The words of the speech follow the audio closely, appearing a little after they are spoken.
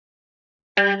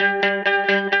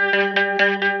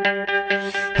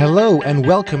Hello and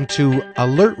welcome to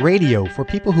Alert Radio for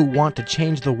people who want to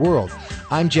change the world.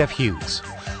 I'm Jeff Hughes.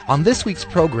 On this week's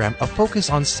program, a focus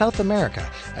on South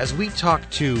America as we talk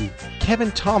to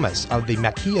Kevin Thomas of the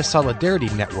Maquia Solidarity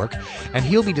Network, and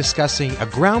he'll be discussing a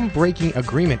groundbreaking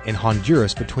agreement in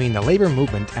Honduras between the labor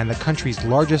movement and the country's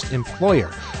largest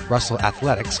employer, Russell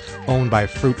Athletics, owned by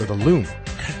Fruit of the Loom.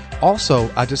 Also,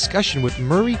 a discussion with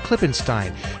Murray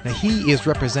Klippenstein. Now, he is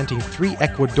representing 3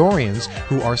 Ecuadorians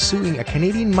who are suing a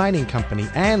Canadian mining company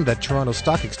and the Toronto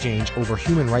Stock Exchange over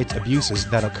human rights abuses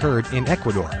that occurred in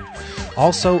Ecuador.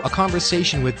 Also, a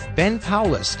conversation with Ben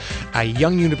Powless, a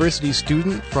young university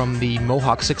student from the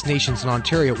Mohawk Six Nations in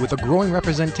Ontario with a growing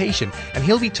representation, and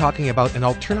he'll be talking about an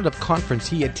alternative conference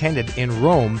he attended in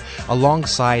Rome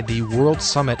alongside the World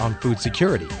Summit on Food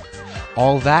Security.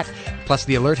 All that, plus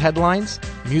the alert headlines,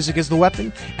 music is the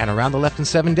weapon, and Around the Left in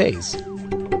 7 days.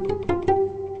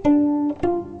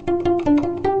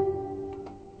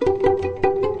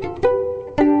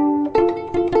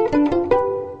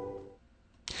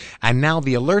 And now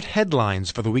the alert headlines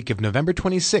for the week of November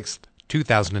 26th,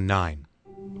 2009.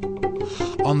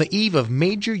 On the eve of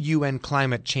major UN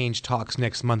climate change talks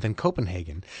next month in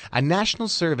Copenhagen, a national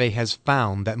survey has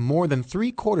found that more than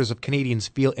 3/4 of Canadians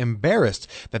feel embarrassed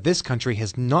that this country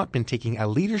has not been taking a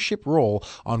leadership role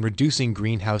on reducing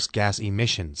greenhouse gas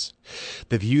emissions.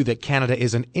 The view that Canada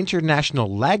is an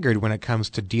international laggard when it comes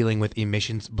to dealing with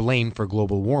emissions blamed for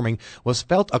global warming was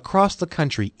felt across the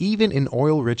country, even in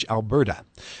oil-rich Alberta.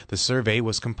 The survey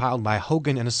was compiled by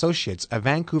Hogan & Associates, a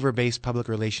Vancouver-based public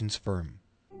relations firm.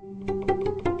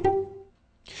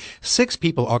 6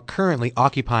 people are currently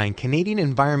occupying Canadian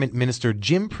Environment Minister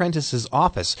Jim Prentice's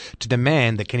office to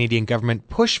demand the Canadian government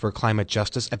push for climate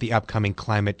justice at the upcoming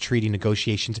climate treaty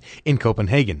negotiations in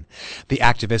Copenhagen. The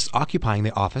activists occupying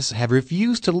the office have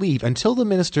refused to leave until the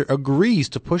minister agrees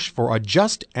to push for a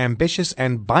just, ambitious,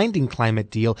 and binding climate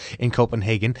deal in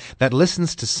Copenhagen that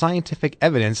listens to scientific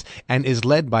evidence and is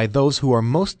led by those who are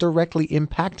most directly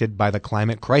impacted by the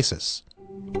climate crisis.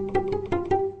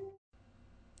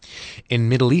 In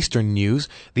Middle Eastern news,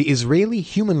 the Israeli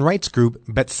human rights group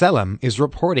B'Tselem is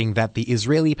reporting that the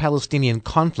Israeli-Palestinian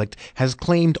conflict has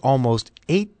claimed almost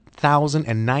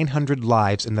 8,900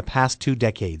 lives in the past 2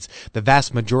 decades, the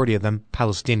vast majority of them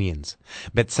Palestinians.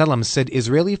 B'Tselem said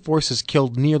Israeli forces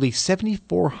killed nearly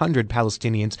 7,400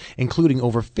 Palestinians, including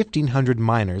over 1,500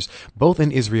 minors, both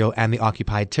in Israel and the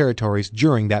occupied territories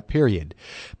during that period.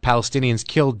 Palestinians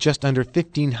killed just under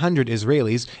 1,500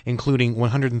 Israelis, including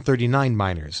 139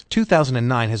 minors.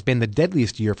 2009 has been the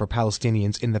deadliest year for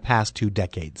Palestinians in the past 2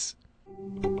 decades.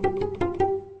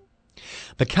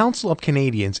 The Council of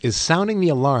Canadians is sounding the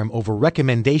alarm over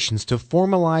recommendations to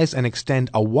formalize and extend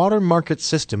a water market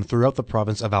system throughout the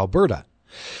province of Alberta.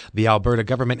 The Alberta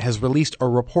government has released a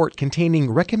report containing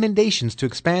recommendations to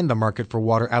expand the market for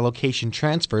water allocation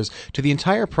transfers to the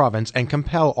entire province and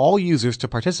compel all users to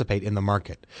participate in the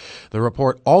market. The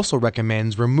report also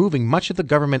recommends removing much of the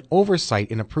government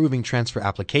oversight in approving transfer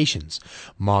applications.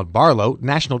 Maud Barlow,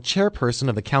 national chairperson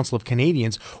of the Council of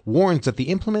Canadians, warns that the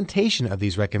implementation of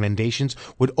these recommendations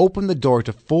would open the door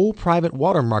to full private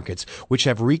water markets, which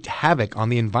have wreaked havoc on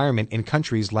the environment in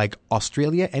countries like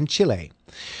Australia and Chile.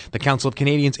 The Council of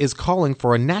Canadians is calling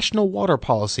for a national water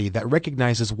policy that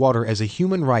recognizes water as a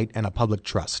human right and a public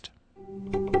trust.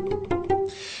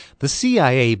 The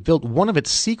CIA built one of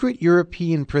its secret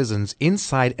European prisons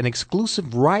inside an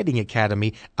exclusive riding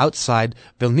academy outside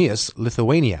Vilnius,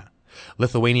 Lithuania.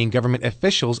 Lithuanian government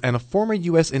officials and a former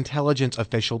U.S. intelligence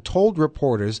official told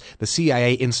reporters the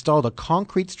CIA installed a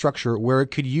concrete structure where it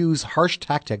could use harsh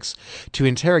tactics to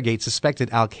interrogate suspected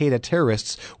al-Qaeda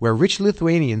terrorists, where rich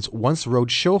Lithuanians once rode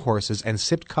show horses and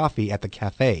sipped coffee at the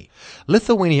cafe.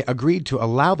 Lithuania agreed to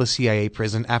allow the CIA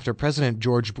prison after President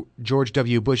George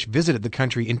W. Bush visited the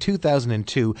country in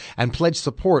 2002 and pledged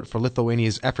support for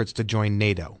Lithuania's efforts to join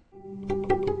NATO.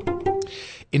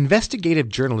 Investigative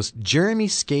journalist Jeremy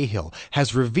Scahill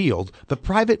has revealed the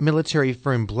private military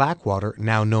firm Blackwater,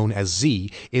 now known as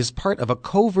Z, is part of a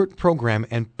covert program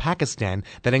in Pakistan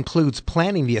that includes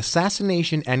planning the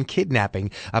assassination and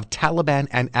kidnapping of Taliban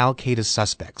and al-Qaeda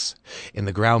suspects. In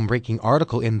the groundbreaking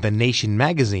article in The Nation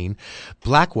magazine,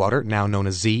 Blackwater, now known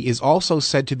as Z, is also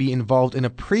said to be involved in a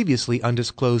previously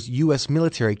undisclosed U.S.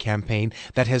 military campaign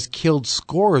that has killed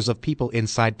scores of people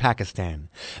inside Pakistan.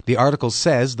 The article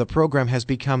says the program has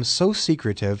become so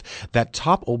secretive that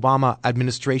top Obama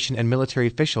administration and military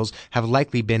officials have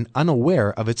likely been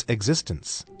unaware of its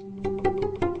existence.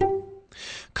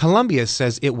 Colombia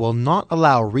says it will not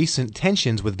allow recent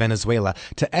tensions with Venezuela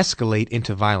to escalate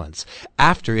into violence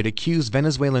after it accused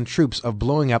Venezuelan troops of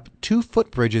blowing up 2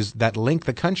 footbridges that link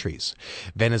the countries.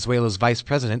 Venezuela's vice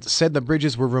president said the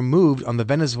bridges were removed on the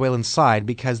Venezuelan side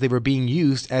because they were being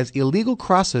used as illegal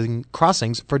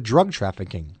crossings for drug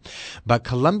trafficking. But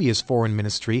Colombia's foreign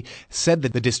ministry said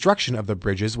that the destruction of the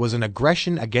bridges was an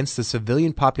aggression against the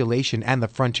civilian population and the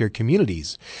frontier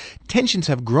communities. Tensions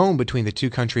have grown between the two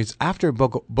countries after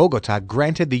Bogota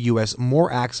granted the U.S.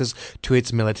 more access to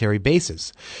its military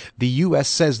bases. The U.S.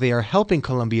 says they are helping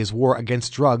Colombia's war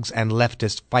against drugs and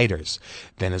leftist fighters.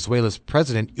 Venezuela's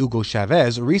President Hugo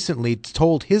Chavez recently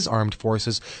told his armed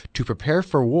forces to prepare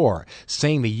for war,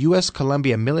 saying the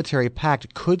U.S.-Colombia military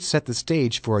pact could set the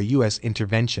stage for a U.S.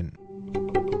 intervention.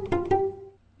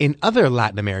 In other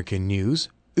Latin American news,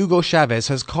 Hugo Chavez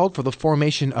has called for the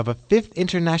formation of a 5th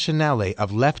internationale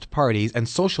of left parties and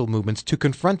social movements to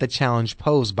confront the challenge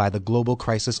posed by the global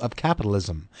crisis of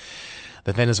capitalism.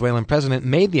 The Venezuelan president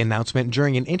made the announcement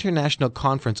during an international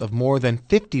conference of more than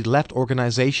 50 left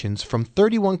organizations from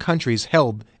 31 countries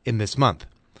held in this month.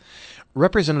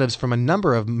 Representatives from a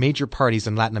number of major parties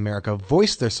in Latin America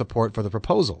voiced their support for the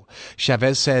proposal.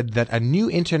 Chavez said that a new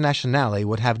internationale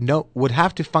would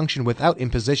have to function without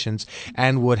impositions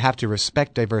and would have to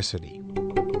respect diversity.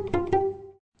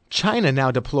 China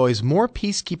now deploys more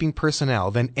peacekeeping personnel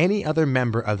than any other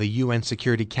member of the UN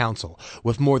Security Council,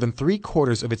 with more than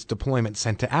 3/4 of its deployment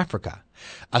sent to Africa.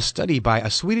 A study by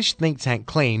a Swedish think tank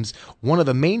claims one of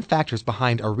the main factors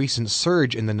behind a recent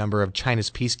surge in the number of China's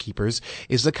peacekeepers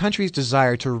is the country's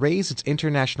desire to raise its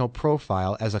international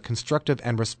profile as a constructive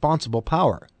and responsible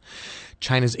power.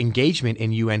 China's engagement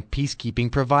in UN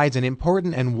peacekeeping provides an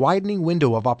important and widening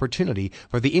window of opportunity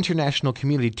for the international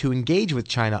community to engage with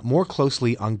China more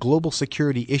closely on global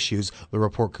security issues, the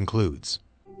report concludes.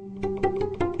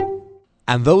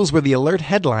 And those were the alert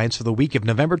headlines for the week of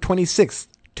November 26th,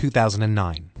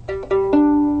 2009.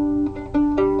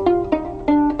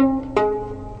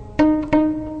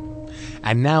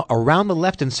 And now, around the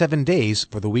left in 7 days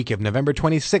for the week of November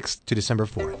 26th to December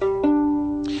 4th.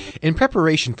 In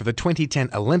preparation for the 2010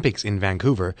 Olympics in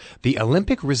Vancouver, the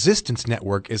Olympic Resistance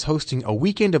Network is hosting a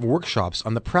weekend of workshops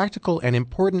on the practical and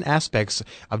important aspects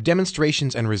of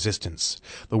demonstrations and resistance.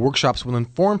 The workshops will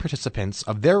inform participants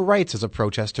of their rights as a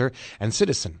protester and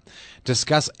citizen,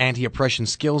 discuss anti-oppression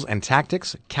skills and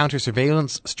tactics,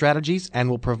 counter-surveillance strategies, and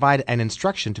will provide an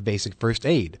instruction to basic first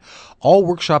aid. All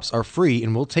workshops are free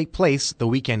and will take place the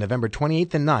weekend November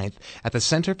 28th and 9th at the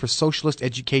Centre for Socialist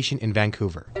Education in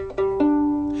Vancouver.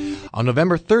 On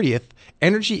November 30th,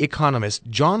 energy economist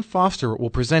John Foster will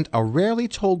present a rarely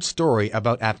told story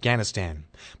about Afghanistan,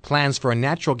 plans for a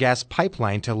natural gas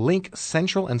pipeline to link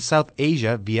Central and South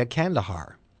Asia via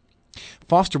Kandahar.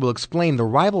 Foster will explain the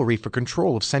rivalry for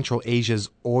control of Central Asia's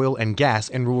oil and gas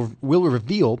and will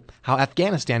reveal how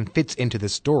Afghanistan fits into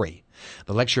this story.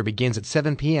 The lecture begins at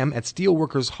 7 p.m. at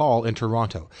Steelworkers Hall in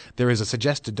Toronto. There is a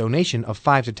suggested donation of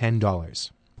 $5 to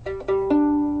 $10.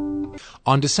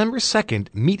 On December 2nd,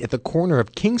 meet at the corner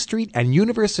of King Street and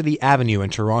University Avenue in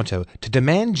Toronto to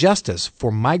demand justice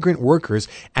for migrant workers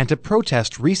and to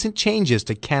protest recent changes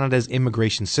to Canada's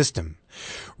immigration system.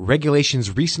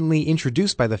 Regulations recently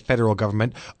introduced by the federal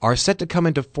government are set to come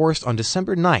into force on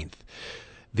December 9th.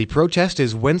 The protest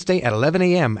is Wednesday at 11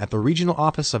 a.m. at the regional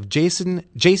office of Jason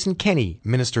Kenney,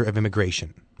 Minister of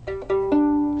Immigration.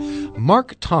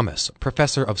 Mark Thomas,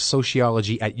 professor of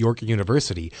sociology at York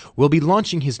University, will be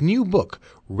launching his new book,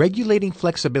 Regulating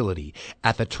Flexibility,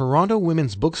 at the Toronto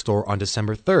Women's Bookstore on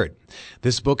December 3rd.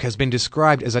 This book has been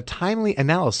described as a timely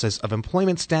analysis of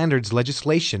employment standards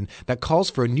legislation that calls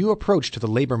for a new approach to the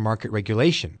labor market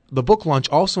regulation. The book launch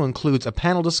also includes a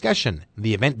panel discussion.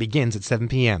 The event begins at 7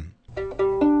 p.m.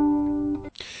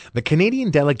 The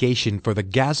Canadian delegation for the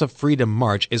Gaza Freedom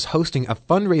March is hosting a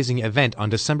fundraising event on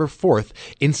December 4th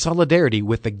in solidarity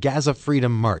with the Gaza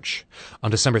Freedom March. On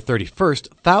December 31st,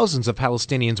 thousands of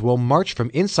Palestinians will march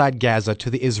from inside Gaza to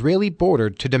the Israeli border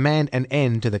to demand an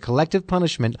end to the collective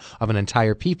punishment of an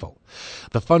entire people.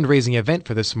 The fundraising event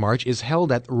for this march is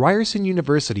held at Ryerson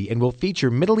University and will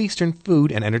feature Middle Eastern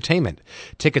food and entertainment.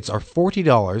 Tickets are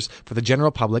 $40 for the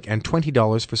general public and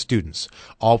 $20 for students.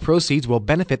 All proceeds will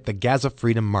benefit the Gaza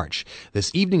Freedom March.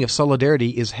 This evening of solidarity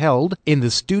is held in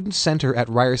the Student Center at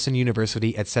Ryerson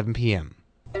University at 7 p.m.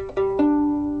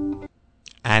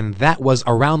 And that was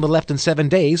Around the Left in 7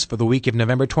 days for the week of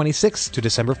November 26th to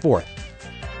December 4th.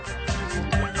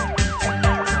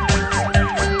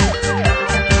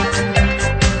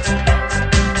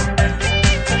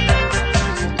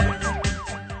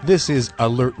 This is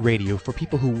Alert Radio for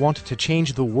people who want to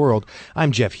change the world.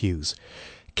 I'm Jeff Hughes.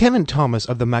 Kevin Thomas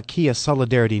of the Maquia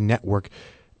Solidarity Network,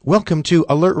 welcome to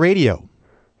Alert Radio.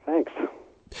 Thanks.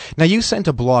 Now, you sent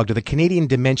a blog to the Canadian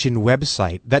Dimension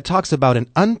website that talks about an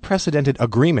unprecedented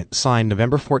agreement signed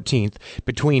November 14th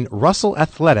between Russell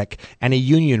Athletic and a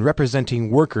union representing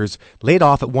workers laid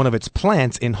off at one of its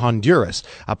plants in Honduras,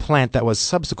 a plant that was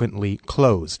subsequently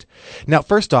closed. Now,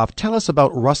 first off, tell us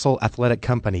about Russell Athletic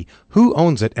Company. Who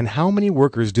owns it and how many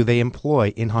workers do they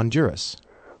employ in Honduras?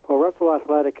 Well, Russell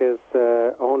Athletic is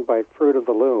owned by Fruit of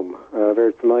the Loom, a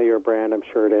very familiar brand, I'm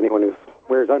sure, to anyone who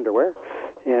wears underwear.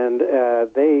 And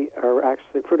they are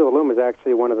actually, Fruit of the Loom is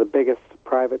actually one of the biggest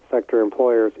private sector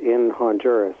employers in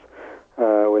Honduras,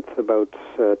 with about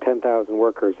 10,000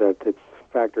 workers at its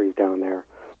factories down there.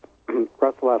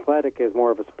 Russell Athletic is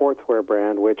more of a sportswear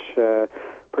brand, which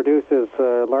produces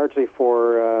largely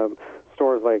for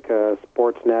stores like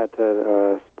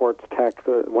Sportsnet, Sports Tech,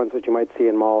 the ones that you might see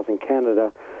in malls in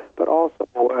Canada, but also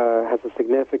has a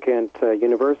significant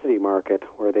university market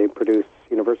where they produce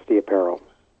university apparel.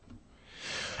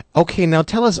 Okay, now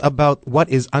tell us about what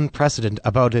is unprecedented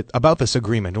about this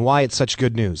agreement, and why it's such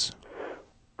good news.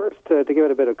 First, to give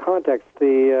it a bit of context,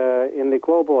 in the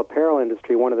global apparel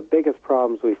industry, one of the biggest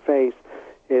problems we face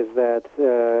is that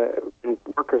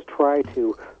workers try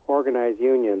to organize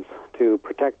unions to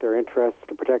protect their interests,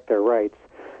 to protect their rights.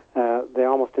 They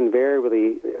almost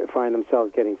invariably find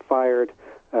themselves getting fired,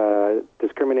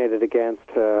 discriminated against,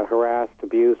 harassed,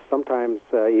 abused, sometimes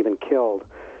even killed.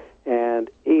 And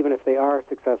even if they are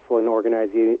successful in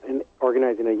organizing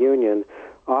a union,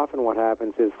 often what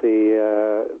happens is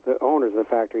the owners of the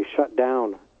factory shut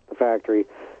down the factory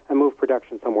and move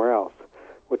production somewhere else,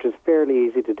 which is fairly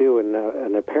easy to do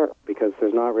in apparel because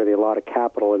there's not really a lot of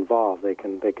capital involved. They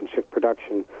can shift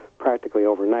production practically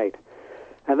overnight.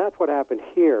 And that's what happened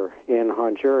here in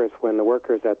Honduras when the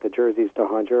workers at the Jerseys to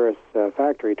Honduras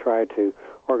factory tried to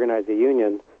organize a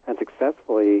union and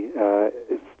successfully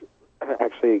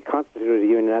actually constituted a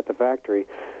union at the factory.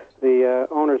 The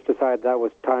owners decided that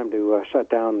was time to shut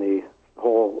down the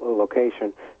whole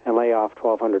location and lay off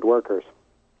 1,200 workers.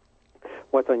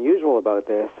 What's unusual about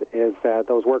this is that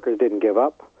those workers didn't give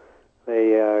up.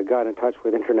 They got in touch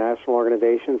with international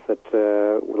organizations,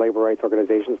 labor rights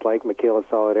organizations like Maquia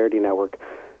Solidarity Network,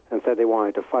 and said they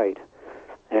wanted to fight.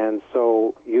 And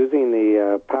so using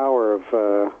the power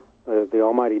of the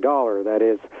almighty dollar, that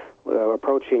is,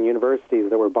 approaching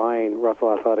universities that were buying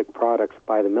Russell Athletic products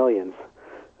by the millions,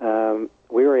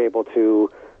 we were able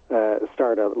to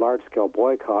start a large-scale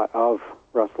boycott of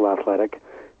Russell Athletic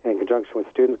in conjunction with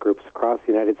student groups across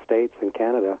the United States and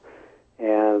Canada,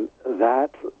 and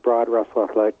that brought Russell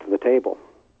Athletic to the table.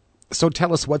 So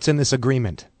tell us what's in this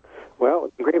agreement. Well,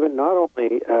 the agreement not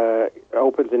only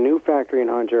opens a new factory in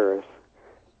Honduras,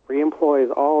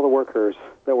 reemploys all the workers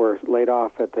that were laid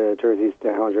off at the Jerseys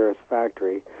to Honduras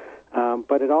factory,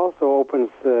 but it also opens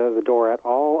the door at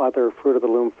all other Fruit of the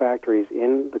Loom factories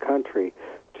in the country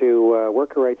to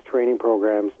worker rights training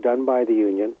programs done by the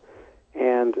union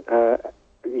and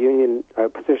union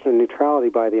position of neutrality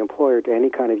by the employer to any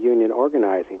kind of union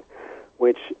organizing,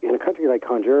 which in a country like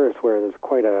Honduras where there's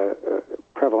quite a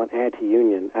prevalent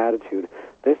anti-union attitude,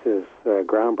 this is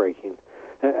groundbreaking.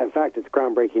 In fact, it's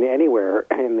groundbreaking anywhere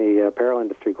in the apparel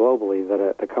industry globally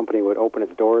that the company would open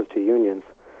its doors to unions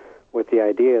with the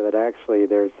idea that actually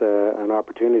there's an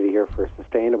opportunity here for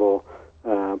sustainable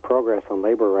progress on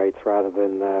labor rights rather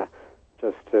than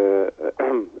just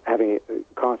having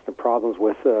constant problems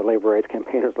with labor rights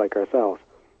campaigners like ourselves.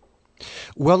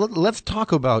 Well, let's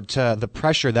talk about the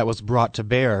pressure that was brought to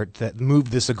bear that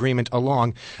moved this agreement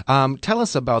along. Tell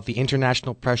us about the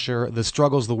international pressure, the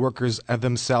struggles the workers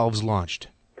themselves launched.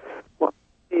 Well,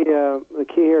 the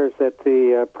key here is that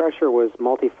the pressure was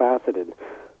multifaceted.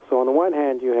 So on the one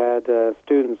hand, you had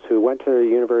students who went to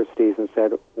universities and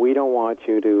said, we don't want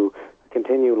you to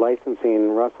continue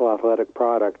licensing Russell Athletic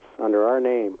products under our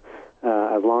name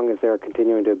as long as they're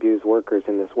continuing to abuse workers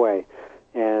in this way.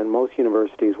 And most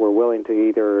universities were willing to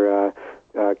either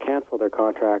cancel their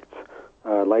contracts,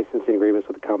 licensing agreements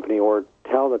with the company, or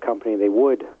tell the company they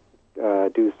would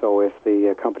do so if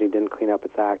the company didn't clean up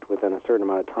its act within a certain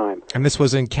amount of time. And this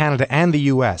was in Canada and the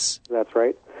U.S. That's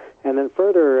right. And then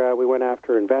further, we went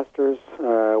after investors,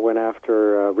 went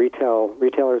after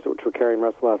retailers which were carrying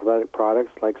Russell Athletic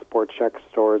products like Sport Chek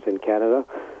stores in Canada,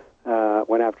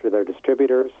 went after their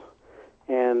distributors.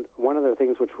 And one of the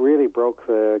things which really broke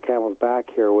the camel's back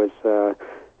here was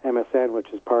MSN, which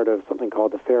is part of something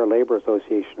called the Fair Labor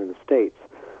Association in the States.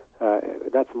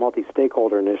 That's a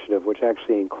multi-stakeholder initiative which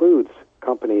actually includes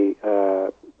company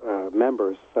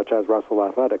members such as Russell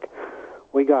Athletic.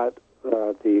 We got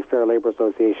the Fair Labor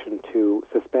Association to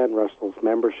suspend Russell's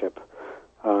membership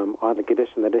on the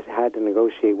condition that it had to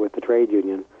negotiate with the trade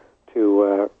union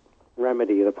to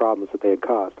remedy the problems that they had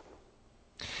caused.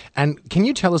 And can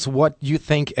you tell us what you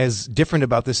think is different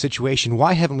about this situation?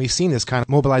 Why haven't we seen this kind of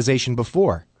mobilization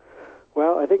before?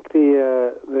 Well, I think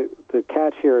the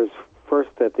catch here is first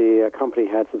that the company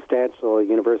had substantial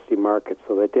university markets,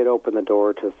 so that did open the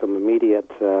door to some immediate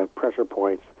pressure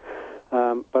points.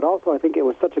 But also I think it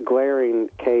was such a glaring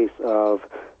case of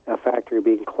a factory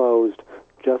being closed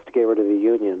just to get rid of the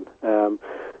union.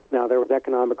 Now, there was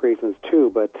economic reasons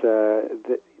too, but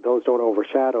those don't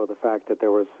overshadow the fact that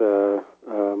there was the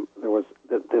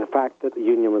fact that the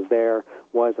union was there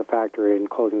was a factor in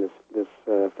closing this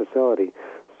facility.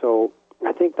 So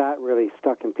I think that really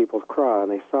stuck in people's craw,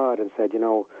 and they saw it and said,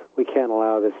 we can't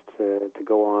allow this to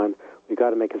go on. We've got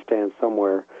to make a stand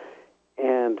somewhere.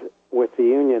 And with the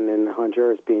union in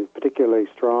Honduras being particularly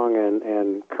strong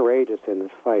and courageous in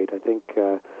this fight, I think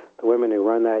the women who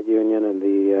run that union and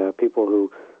the people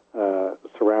who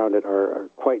surround it are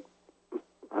quite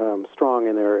strong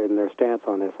in their stance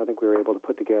on this. I think we were able to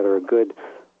put together a good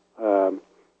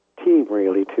team,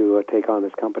 really, to take on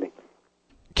this company.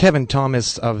 Kevin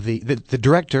Thomas, of the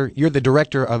director, you're the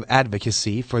director of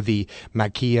advocacy for the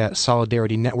Maquila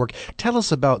Solidarity Network. Tell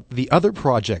us about the other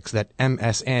projects that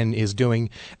MSN is doing,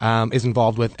 is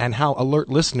involved with, and how alert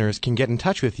listeners can get in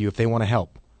touch with you if they want to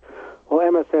help. Well,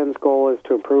 MSN's goal is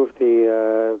to improve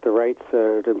the rights,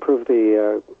 to improve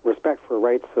the respect for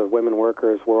rights of women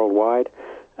workers worldwide.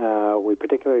 We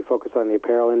particularly focus on the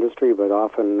apparel industry, but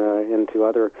often into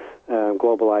other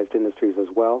globalized industries as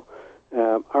well.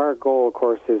 Our goal, of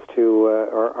course, is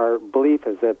our belief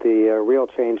is that the real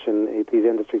change in these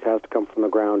industries has to come from the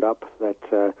ground up,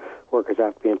 that workers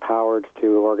have to be empowered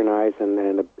to organize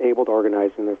and able to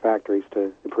organize in their factories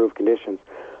to improve conditions.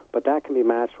 But that can be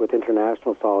matched with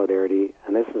international solidarity,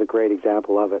 and this is a great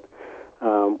example of it.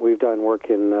 We've done work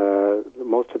in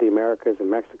most of the Americas, in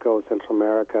Mexico, Central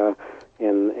America,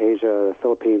 in Asia, the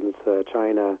Philippines,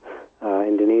 China,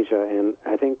 Indonesia, and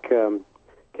I think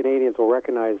Canadians will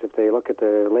recognize if they look at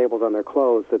the labels on their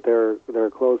clothes that their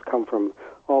clothes come from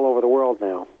all over the world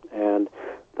now, and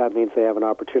that means they have an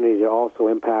opportunity to also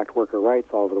impact worker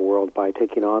rights all over the world by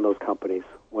taking on those companies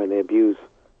when they abuse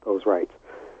those rights.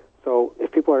 So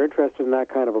if people are interested in that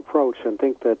kind of approach and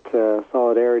think that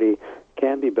solidarity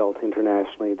can be built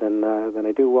internationally, then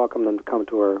I do welcome them to come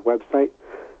to our website,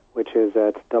 which is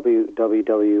at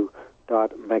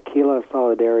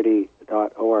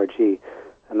www.maquilasolidarity.org,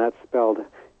 and that's spelled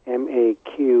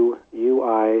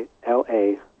MAQUILA,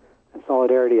 and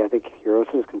solidarity, I think your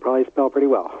listeners can probably spell pretty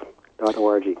well,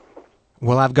 .org.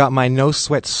 Well, I've got my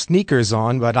no-sweat sneakers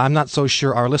on, but I'm not so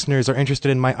sure our listeners are interested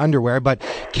in my underwear. But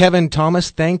Kevin Thomas,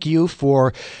 thank you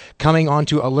for coming on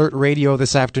to Alert Radio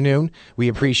this afternoon. We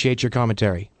appreciate your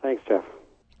commentary. Thanks, Jeff.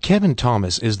 Kevin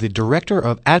Thomas is the Director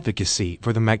of Advocacy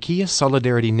for the Maquila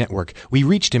Solidarity Network. We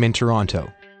reached him in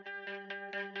Toronto.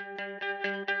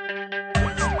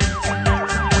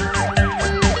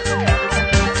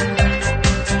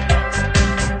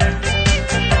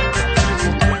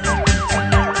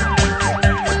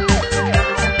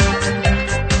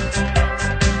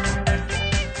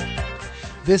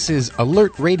 This is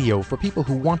Alert Radio for people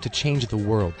who want to change the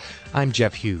world. I'm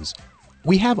Jeff Hughes.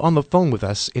 We have on the phone with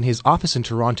us in his office in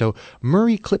Toronto,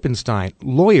 Murray Klippenstein,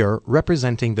 lawyer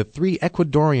representing the 3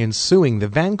 Ecuadorians suing the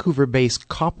Vancouver-based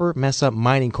Copper Mesa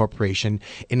Mining Corporation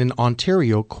in an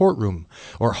Ontario courtroom,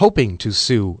 or hoping to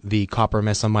sue the Copper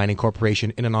Mesa Mining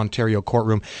Corporation in an Ontario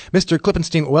courtroom. Mr.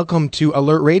 Klippenstein, welcome to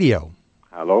Alert Radio.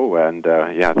 Hello, and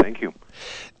thank you.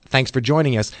 Thanks for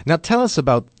joining us. Now tell us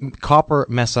about Copper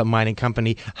Mesa Mining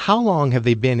Company. How long have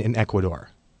they been in Ecuador?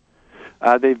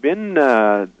 They've been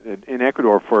in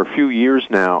Ecuador for a few years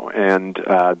now, and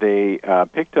they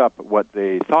picked up what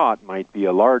they thought might be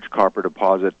a large copper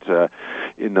deposit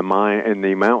in the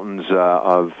mountains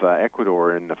of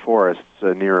Ecuador, in the forests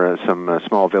near some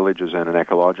small villages and an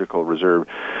ecological reserve.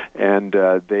 And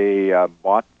they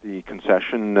bought the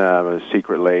concession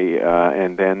secretly,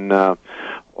 and then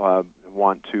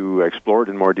want to explore it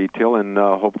in more detail and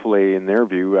hopefully, in their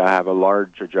view, have a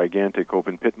gigantic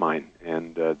open pit mine.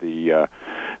 And the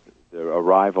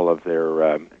arrival of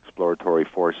their exploratory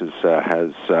forces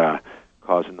has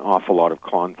caused an awful lot of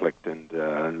conflict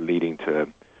and leading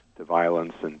to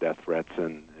violence and death threats,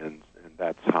 and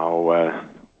that's how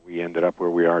we ended up where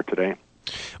we are today.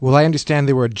 Well, I understand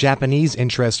there were Japanese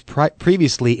interests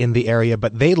previously in the area,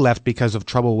 but they left because of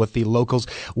trouble with the locals.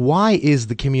 Why is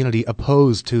the community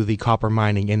opposed to the copper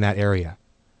mining in that area?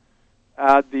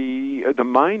 The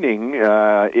mining,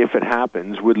 if it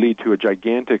happens, would lead to a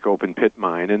gigantic open pit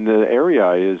mine, and the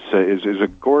area is a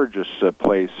gorgeous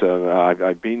place.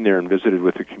 I've been there and visited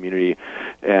with the community,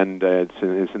 and it's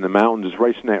in the mountains,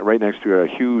 right next to a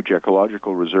huge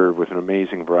ecological reserve with an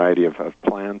amazing variety of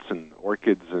plants and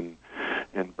orchids and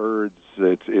birds.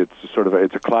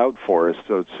 It's a cloud forest,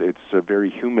 so it's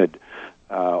very humid,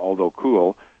 although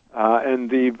cool. And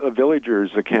the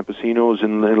villagers, the campesinos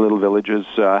in the little villages,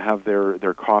 have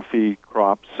their coffee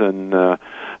crops and a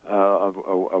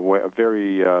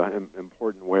very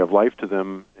important way of life to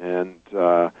them. And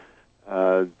so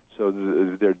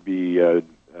there'd be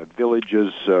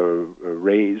villages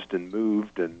raised and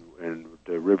moved, and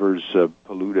the rivers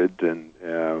polluted. And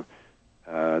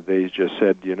they just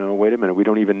said, wait a minute, we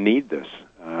don't even need this.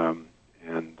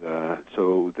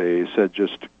 So they said,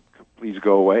 just please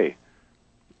go away.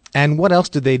 And what else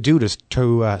did they do to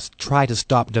try to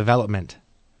stop development?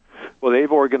 Well, they've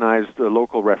organized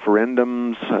local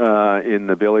referendums in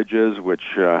the villages,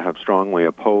 which have strongly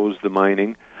opposed the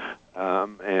mining,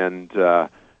 and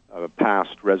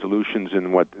passed resolutions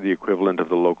in what the equivalent of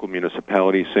the local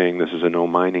municipality, saying this is a no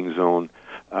mining zone.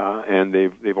 And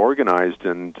they've organized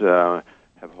and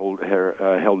have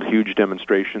held huge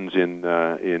demonstrations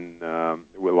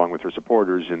along with their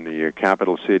supporters in the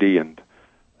capital city. And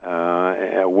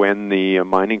when the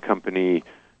mining company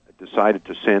decided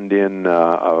to send in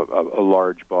a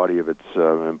large body of its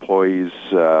employees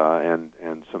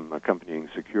and some accompanying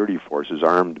security forces,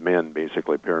 armed men,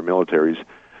 basically paramilitaries,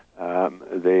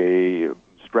 they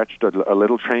stretched a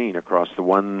little train across the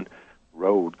one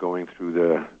road going through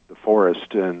the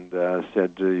forest and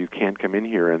said, you can't come in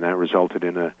here, and that resulted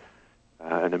in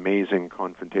an amazing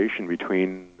confrontation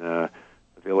between the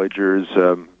villagers.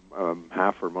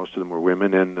 Half or most of them were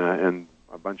women, and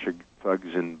a bunch of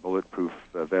thugs in bulletproof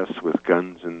vests with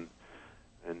guns and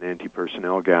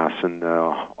anti-personnel gas, and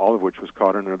all of which was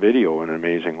caught on a video in an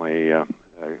amazingly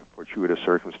fortuitous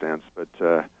circumstance. But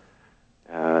so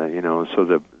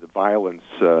the violence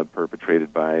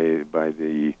perpetrated by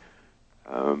the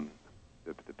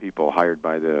people hired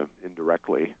by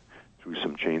indirectly through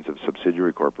some chains of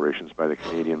subsidiary corporations by the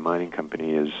Canadian Mining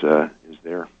Company is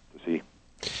there to see.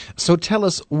 So tell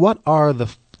us, what are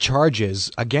the charges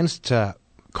against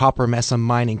Copper Mesa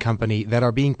Mining Company that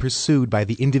are being pursued by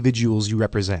the individuals you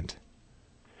represent?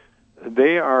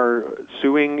 They are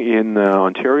suing in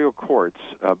Ontario courts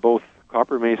both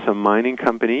Copper Mesa Mining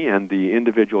Company and the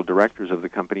individual directors of the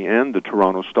company and the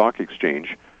Toronto Stock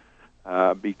Exchange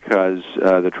because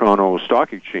the Toronto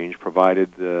Stock Exchange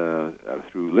provided,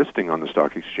 through listing on the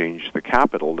stock exchange, the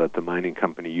capital that the mining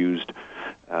company used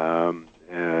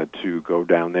to go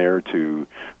down there to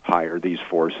hire these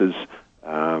forces,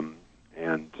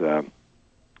 and the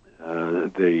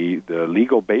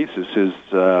legal basis is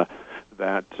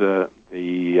that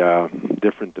the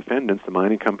different defendants, the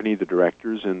mining company, the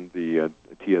directors, and the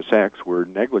TSX, were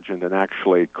negligent and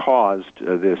actually caused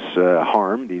this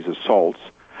harm, these assaults,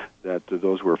 that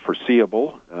those were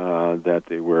foreseeable, that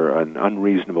they were an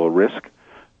unreasonable risk.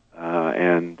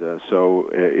 So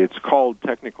it's called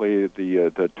technically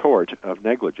the tort of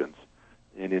negligence.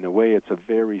 And in a way, it's a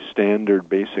very standard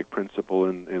basic principle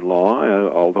in law,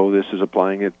 although this is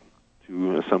applying it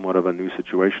to somewhat of a new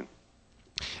situation.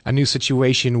 A new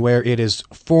situation where it is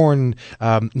foreign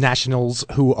nationals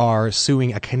who are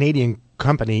suing a Canadian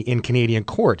company in Canadian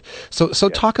court. So yes.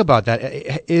 Talk about that.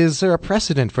 Is there a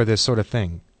precedent for this sort of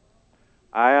thing?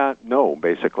 No,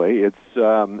 basically.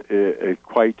 It's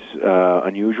quite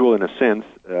unusual in a sense.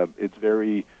 It's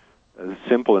very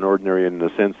simple and ordinary in the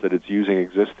sense that it's using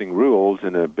existing rules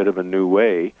in a bit of a new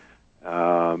way,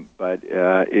 but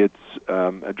it's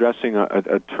addressing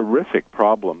a terrific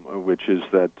problem, which is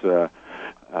that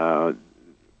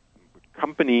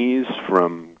companies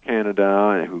from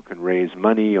Canada who can raise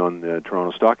money on the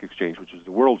Toronto Stock Exchange, which is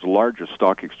the world's largest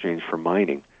stock exchange for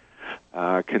mining,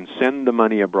 can send the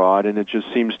money abroad, and it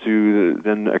just seems to,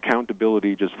 then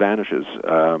accountability just vanishes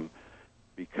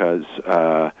because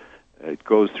it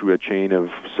goes through a chain of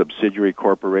subsidiary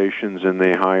corporations, and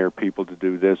they hire people to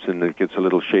do this, and it gets a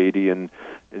little shady. And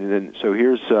then so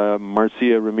here's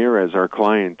Marcia Ramirez, our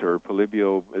client, or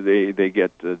Polibio. They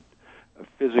get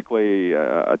physically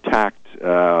attacked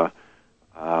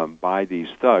by these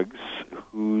thugs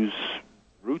whose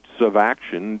roots of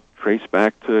action trace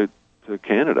back to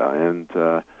Canada,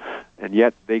 and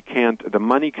yet they can't. The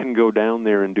money can go down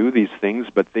there and do these things,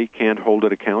 but they can't hold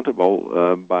it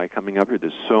accountable by coming up here.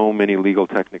 There's so many legal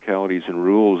technicalities and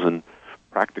rules and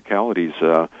practicalities.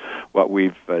 What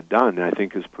we've done, I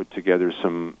think, is put together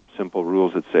some simple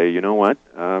rules that say, you know what,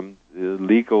 the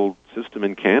legal system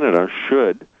in Canada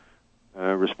should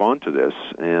respond to this.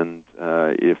 And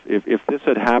if this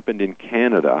had happened in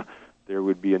Canada, there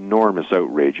would be enormous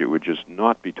outrage. It would just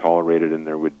not be tolerated, and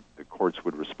the courts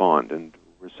would respond. And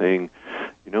we're saying,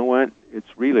 you know what? It's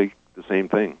really the same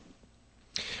thing.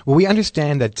 Well, we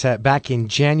understand that back in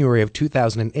January of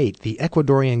 2008, the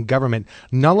Ecuadorian government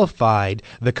nullified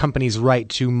the company's right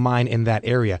to mine in that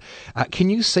area. Can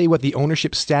you say what the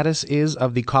ownership status is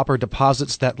of the copper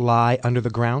deposits that lie under the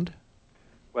ground?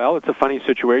 Well, it's a funny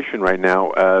situation right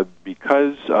now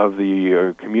because of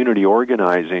the community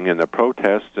organizing and the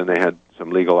protests, and they had some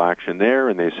legal action there,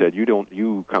 and they said,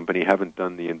 you company haven't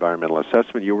done the environmental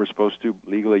assessment you were supposed to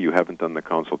legally, you haven't done the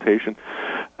consultation.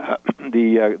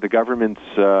 The government's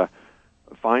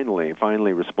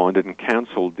finally responded and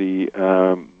canceled the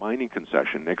mining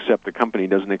concession, except the company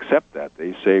doesn't accept that.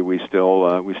 They say we still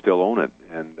own it,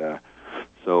 and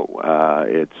so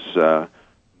it's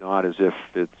not as if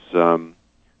it's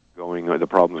the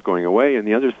problem's going away. And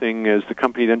the other thing is the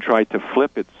company then tried to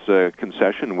flip its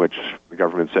concession, which the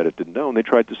government said it didn't own. They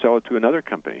tried to sell it to another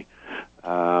company.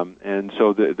 And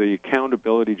so the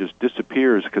accountability just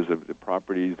disappears because the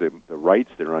properties, the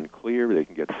rights, they're unclear. They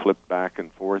can get flipped back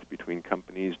and forth between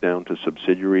companies down to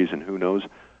subsidiaries and who knows.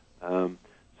 So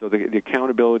the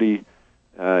accountability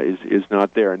is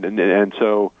not there. And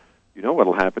so you know what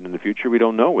will happen in the future? We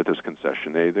don't know with this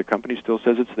concession. The company still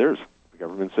says it's theirs. The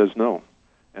government says no.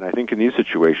 And I think in these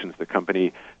situations, the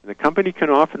company can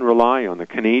often rely on the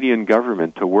Canadian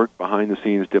government to work behind the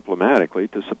scenes diplomatically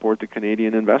to support the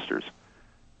Canadian investors.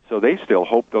 So they still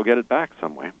hope they'll get it back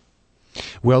some way.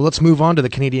 Well, let's move on to the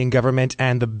Canadian government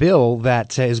and the bill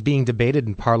that is being debated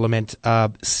in Parliament,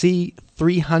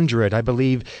 C-300. I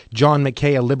believe John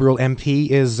McKay, a Liberal MP,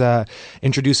 is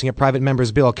introducing a private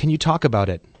member's bill. Can you talk about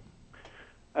it?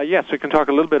 Yes, I can talk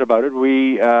a little bit about it.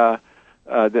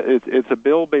 It's a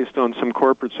bill based on some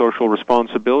corporate social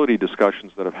responsibility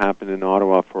discussions that have happened in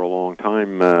Ottawa for a long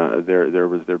time. There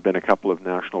have been a couple of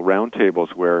national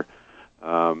roundtables where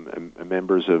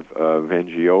members of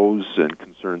NGOs and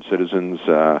concerned citizens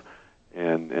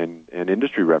and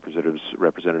industry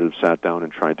representatives sat down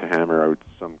and tried to hammer out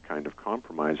some kind of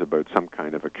compromise about some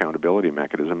kind of accountability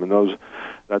mechanism, and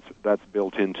that's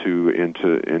built into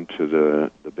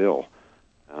the bill.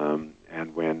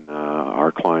 And when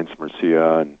our clients,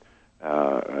 Marcia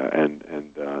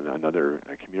and another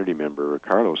community member,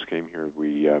 Carlos, came here,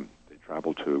 they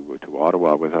traveled to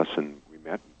Ottawa with us, and we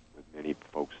met with many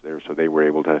folks there, so they were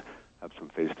able to have some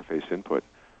face-to-face input.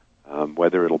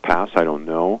 Whether it'll pass, I don't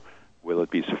know. Will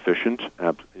it be sufficient?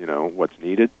 What's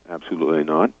needed? Absolutely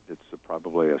not. It's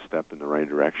probably a step in the right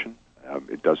direction.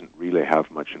 It doesn't really have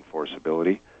much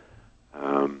enforceability.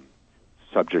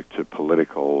 Subject to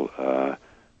political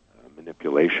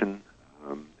manipulation,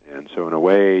 and so in a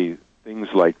way, things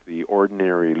like the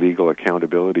ordinary legal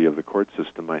accountability of the court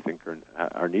system, I think,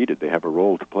 are needed. They have a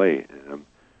role to play,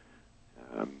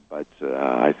 but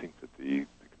I think that the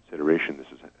consideration this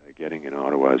is getting in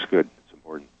Ottawa is good. It's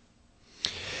important.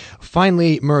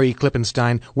 Finally, Murray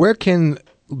Klippenstein, where can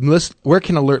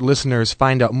alert listeners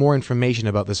find out more information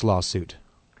about this lawsuit?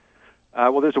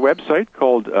 Well, there's a website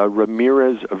called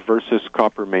Ramirez versus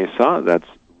Copper Mesa. That's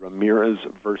Ramirez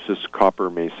versus Copper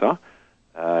Mesa.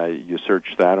 You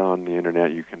search that on the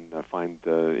internet, you can find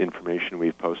the information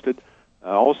we've posted.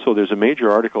 Also, there's a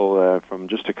major article from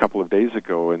just a couple of days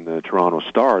ago in the Toronto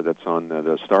Star that's on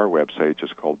the Star website,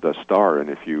 just called The Star.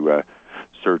 And if you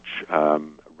search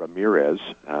Ramirez,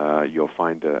 you'll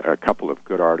find a couple of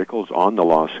good articles on the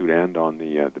lawsuit and on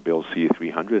the Bill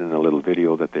C-300 and a little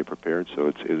video that they prepared.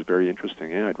 So it's very interesting.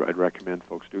 Yeah, I'd recommend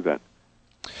folks do that.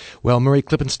 Well, Murray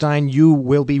Klippenstein, you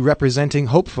will be representing,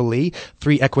 hopefully,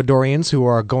 3 Ecuadorians who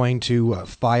are going to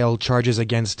file charges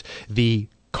against the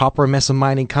Copper Mesa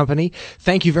Mining Company.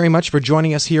 Thank you very much for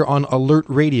joining us here on Alert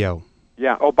Radio.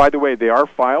 Yeah. Oh, by the way, they are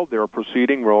filed. They are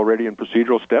proceeding. We're already in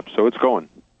procedural steps, so it's going.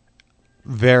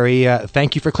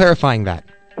 Thank you for clarifying that.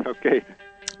 Okay.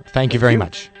 Thank you very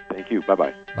much. Thank you.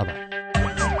 Bye-bye. Bye-bye.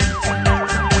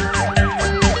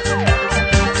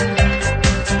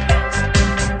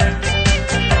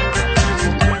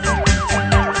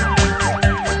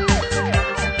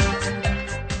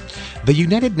 The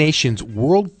United Nations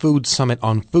World Food Summit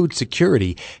on Food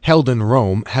Security, held in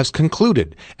Rome, has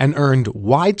concluded and earned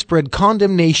widespread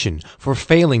condemnation for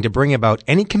failing to bring about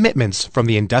any commitments from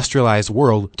the industrialized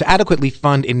world to adequately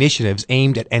fund initiatives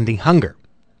aimed at ending hunger.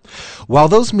 While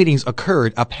those meetings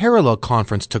occurred, a parallel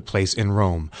conference took place in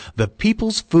Rome, the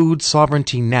People's Food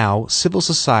Sovereignty Now Civil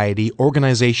Society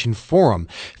Organization Forum,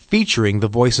 featuring the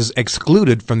voices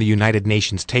excluded from the United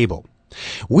Nations table.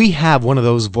 We have one of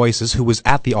those voices who was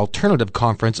at the alternative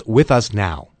conference with us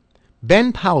now.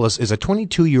 Ben Powless is a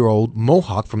 22-year-old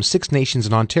Mohawk from Six Nations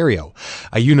in Ontario.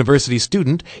 A university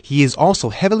student, he is also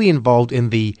heavily involved in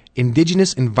the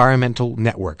Indigenous Environmental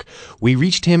Network. We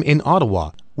reached him in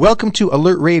Ottawa. Welcome to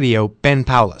Alert Radio, Ben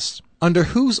Powless. Under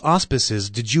whose auspices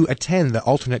did you attend the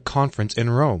alternate conference in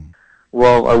Rome?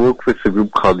 Well, I work with a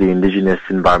group called the Indigenous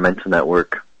Environmental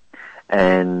Network,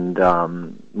 and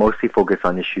mostly focus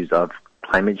on issues of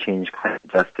climate change, climate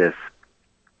justice,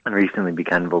 and recently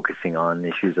began focusing on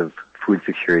issues of food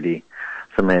security,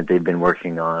 something that they've been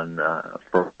working on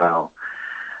for a while.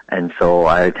 And so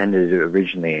I attended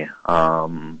originally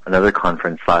another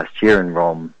conference last year in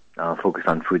Rome, focused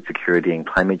on food security and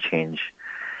climate change.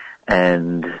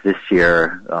 And this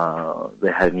year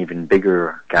they had an even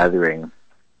bigger gathering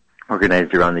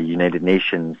organized around the United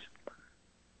Nations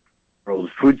World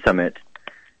Food Summit,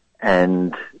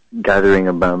 and gathering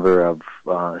a number of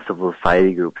civil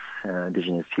society groups,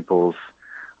 indigenous peoples,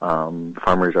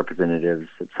 farmers' representatives,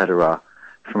 etc.,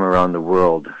 from around the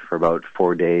world for about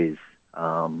 4 days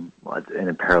in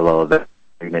a parallel event,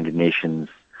 the United Nations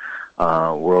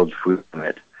World Food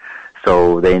Summit.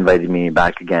 So they invited me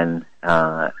back again,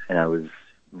 and I was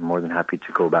more than happy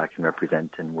to go back and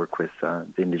represent and work with the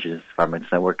Indigenous Environmental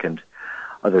Network and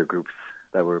other groups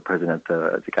that were present at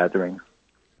the gathering.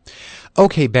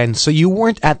 Okay, Ben, so you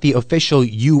weren't at the official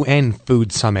UN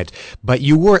Food Summit, but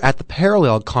you were at the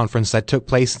parallel conference that took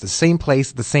place at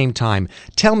the same time.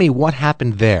 Tell me what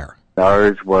happened there.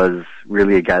 Ours was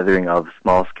really a gathering of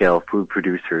small-scale food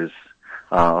producers,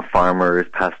 farmers,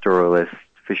 pastoralists,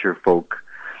 fisher folk,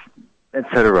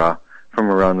 etc., from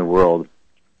around the world.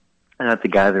 And at the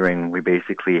gathering, we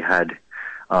basically had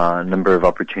a number of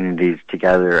opportunities to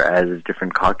gather as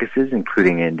different caucuses,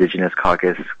 including Indigenous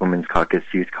Caucus, Women's Caucus,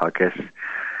 Youth Caucus,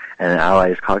 and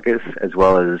Allies Caucus, as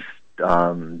well as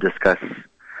discuss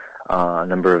a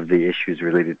number of the issues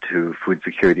related to food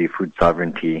security, food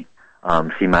sovereignty,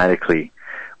 thematically,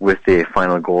 with the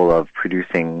final goal of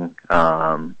producing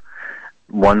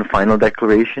one final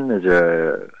declaration as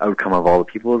a outcome of all the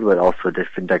peoples, but also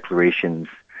different declarations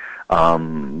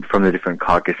from the different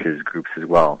caucuses groups as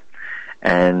well.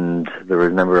 And there was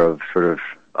a number of sort of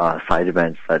side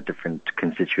events that different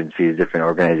constituencies, different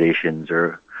organizations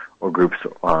or groups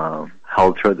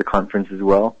held throughout the conference as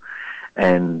well.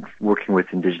 And working with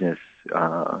Indigenous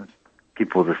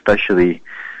peoples especially,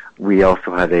 we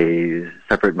also had a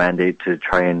separate mandate to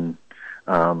try and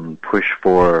push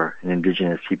for an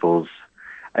Indigenous peoples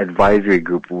advisory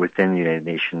group within the United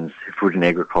Nations Food and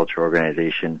Agriculture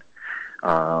Organization,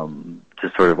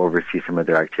 to sort of oversee some of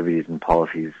their activities and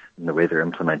policies and the way they're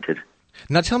implemented.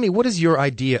 Now tell me, what is your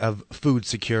idea of food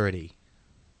security?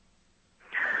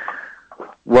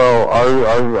 Well,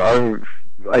 our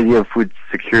idea of food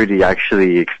security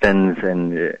actually extends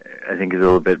and I think is a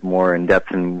little bit more in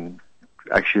depth and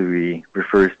actually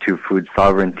refers to food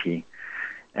sovereignty,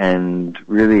 and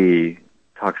really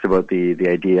talks about the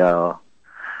idea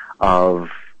of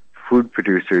food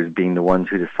producers being the ones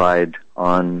who decide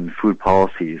on food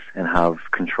policies and have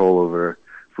control over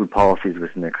food policies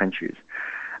within their countries,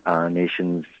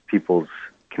 nations, peoples,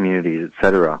 communities,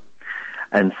 etc.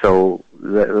 And so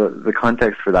the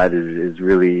context for that is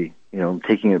really,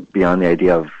 taking it beyond the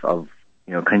idea of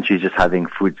countries just having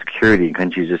food security,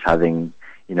 countries just having,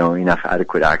 enough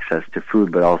adequate access to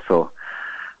food, but also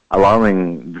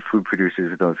allowing the food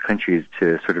producers of those countries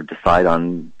to sort of decide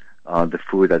on the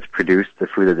food that's produced, the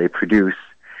food that they produce,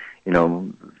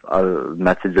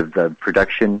 methods of the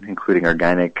production, including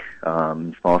organic,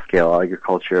 small-scale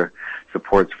agriculture,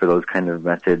 supports for those kind of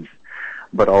methods,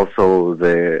 but also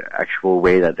the actual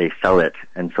way that they sell it.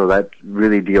 And so that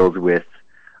really deals with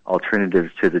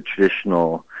alternatives to the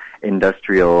traditional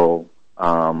industrial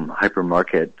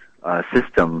hypermarket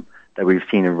system that we've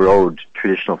seen erode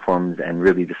traditional forms and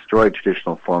really destroy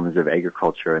traditional forms of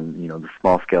agriculture and, the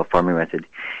small-scale farming method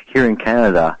here in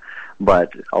Canada,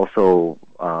 but also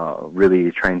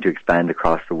really trying to expand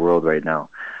across the world right now.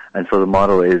 And so the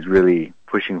model is really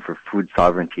pushing for food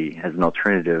sovereignty as an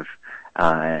alternative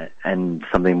and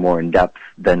something more in depth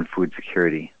than food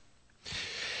security.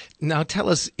 Now tell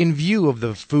us, in view of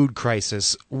the food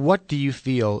crisis, what do you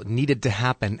feel needed to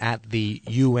happen at the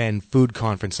UN Food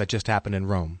Conference that just happened in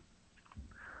Rome?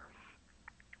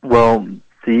 Well,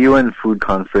 the UN Food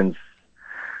Conference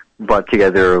brought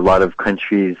together a lot of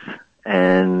countries,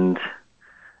 and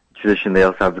traditionally they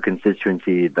also have a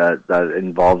constituency that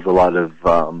involves a lot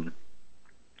of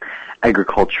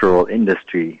agricultural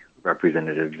industry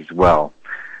representatives as well,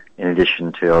 in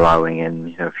addition to allowing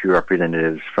in a few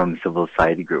representatives from civil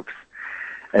society groups.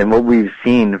 And what we've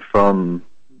seen from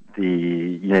the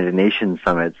United Nations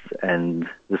summits, and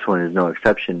this one is no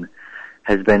exception,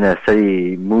 has been a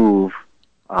steady move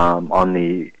on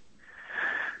the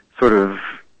sort of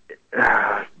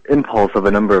impulse of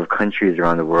a number of countries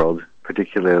around the world,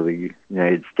 particularly the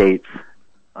United States,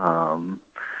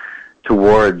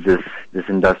 towards this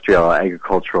industrial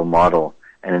agricultural model,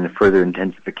 and in a further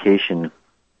intensification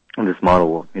of this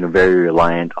model, very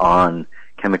reliant on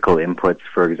chemical inputs,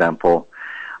 for example,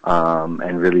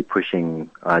 and really pushing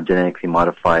genetically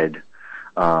modified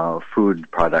food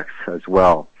products as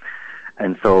well.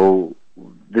 And so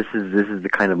this is the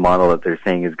kind of model that they're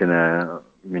saying is going to,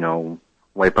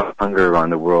 wipe out hunger around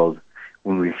the world,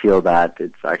 when we feel that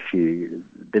it's actually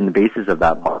been the basis of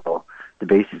that model, the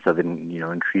basis of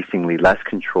increasingly less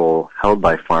control held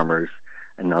by farmers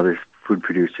and other food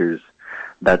producers,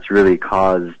 that's really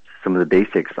caused some of the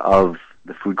basics of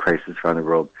the food crisis around the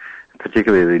world.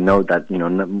 Particularly note that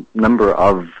number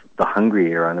of the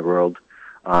hungry around the world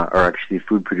are actually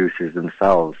food producers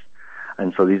themselves,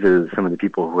 and so these are some of the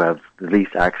people who have the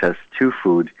least access to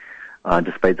food,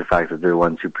 despite the fact that they're the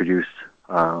ones who produce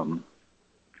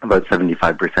about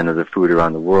 75% of the food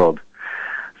around the world.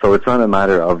 So it's not a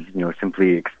matter of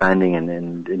simply expanding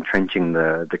and entrenching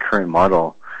the current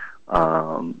model.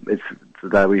 It's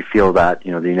that we feel that the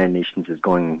United Nations is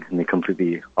going in the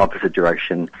completely opposite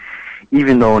direction,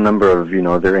 even though a number of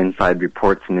their inside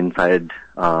reports and inside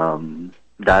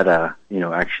data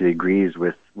actually agrees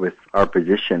with our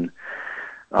position.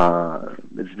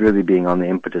 It's really being on the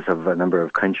impetus of a number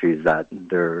of countries that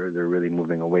they're really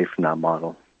moving away from that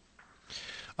model.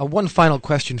 One final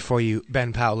question for you,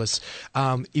 Ben Paulus.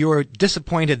 You're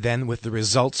disappointed then with the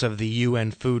results of the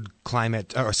UN Food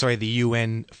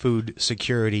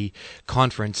Security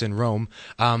Conference in Rome.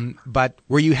 But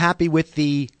were you happy with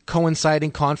the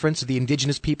coinciding conference of the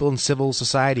indigenous people and civil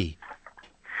society?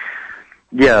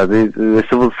 Yeah, the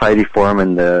Civil Society Forum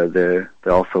and the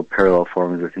also parallel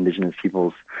forums with indigenous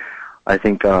peoples, I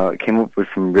think, came up with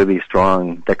some really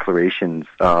strong declarations.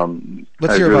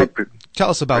 Tell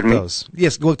us about those.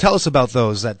 Yes, well, tell us about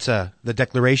those. The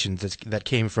declarations that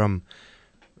came from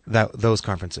those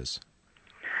conferences.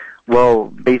 Well,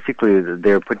 basically,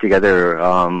 they're put together,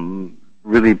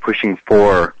 really pushing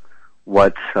for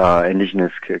what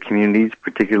indigenous communities,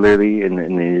 particularly in the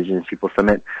Indigenous People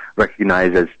Summit,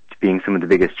 recognize as being some of the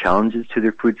biggest challenges to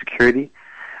their food security,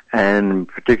 and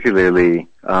particularly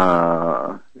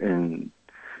that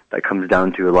comes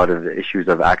down to a lot of the issues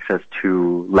of access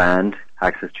to land,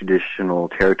 access to traditional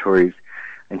territories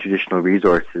and traditional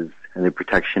resources, and the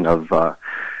protection of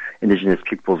indigenous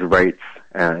people's rights,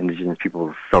 indigenous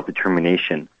people's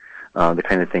self-determination, the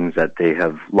kind of things that they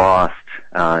have lost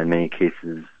in many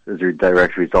cases as a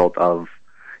direct result of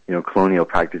colonial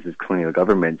practices, colonial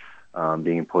governments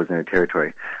being imposed in their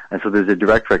territory. And so there's a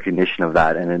direct recognition of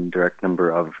that, and a direct number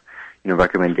of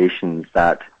recommendations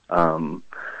that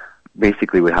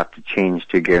basically would have to change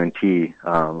to guarantee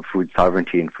food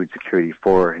sovereignty and food security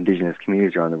for indigenous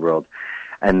communities around the world.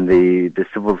 And the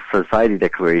Civil Society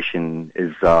Declaration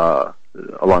is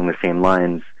along the same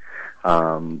lines,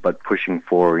 but pushing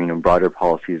for broader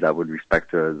policies that would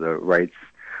respect the rights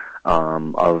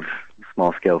of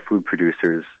small-scale food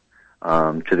producers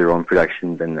to their own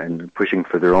productions, and pushing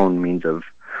for their own means of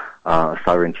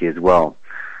sovereignty as well.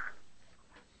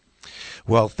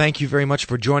 Well, thank you very much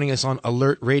for joining us on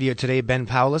Alert Radio today, Ben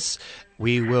Paulus.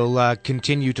 We will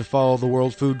continue to follow the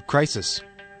world food crisis.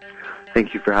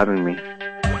 Thank you for having me.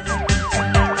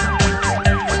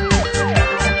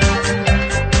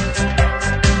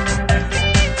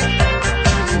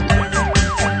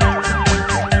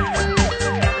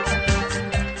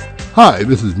 Hi,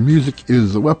 this is Music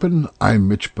is the Weapon. I'm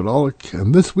Mitch Podolak,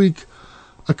 and this week,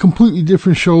 a completely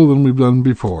different show than we've done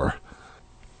before.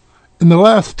 In the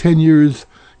last 10 years,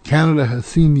 Canada has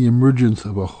seen the emergence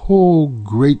of a whole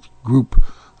great group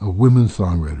of women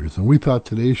songwriters, and we thought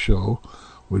today's show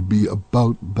would be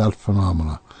about that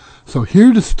phenomena. So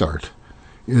here to start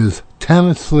is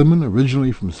Tana Slimman,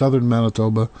 originally from southern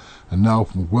Manitoba and now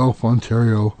from Guelph,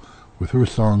 Ontario, with her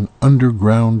song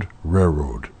Underground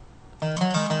Railroad.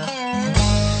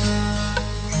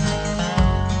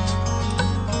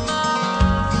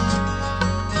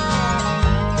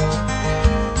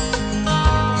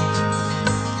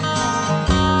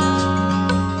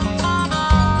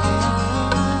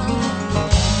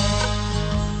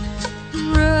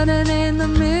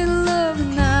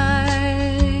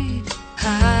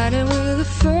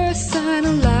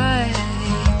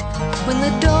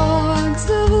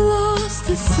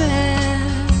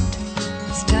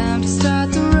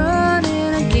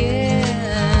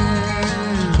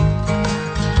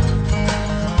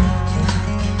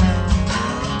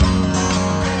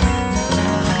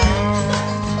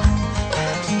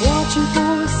 Watching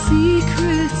for a secret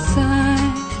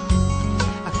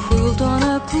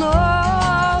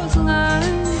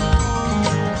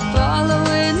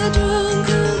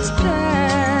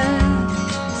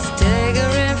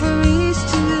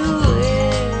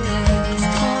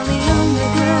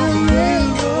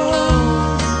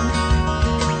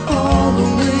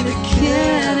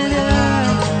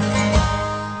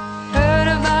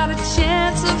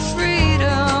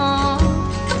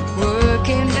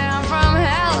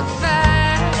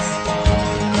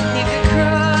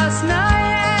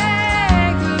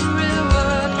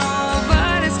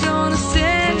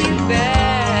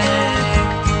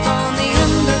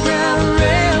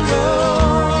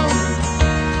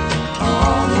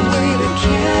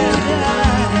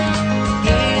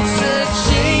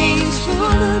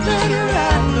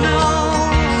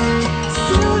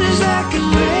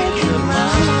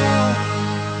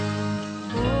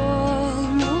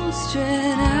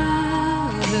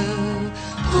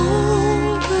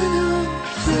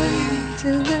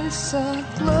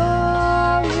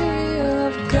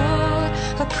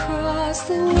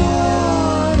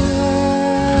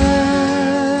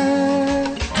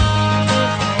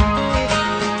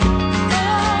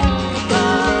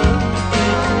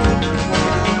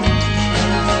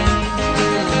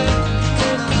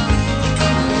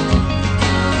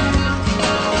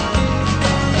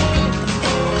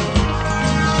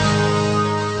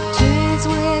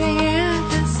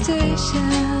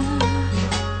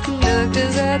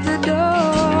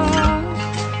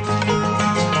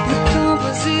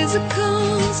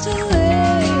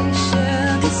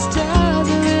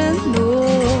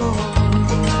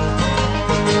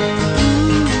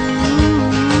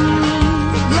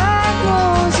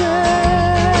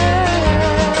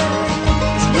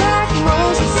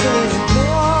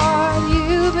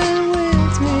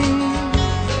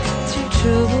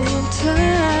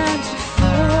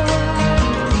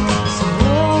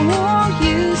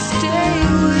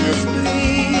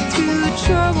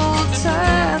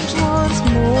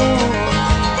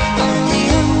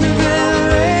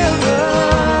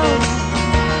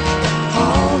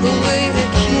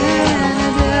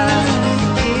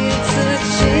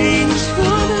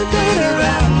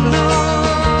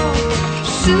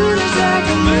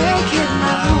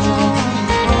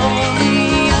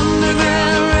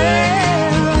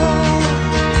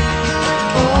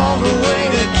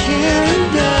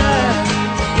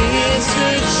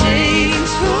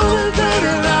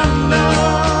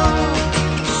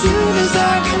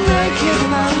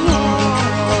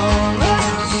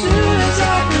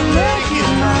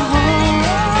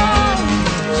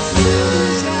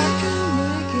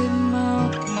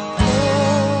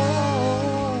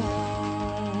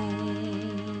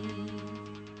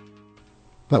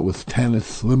That was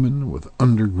Tanis Slimani with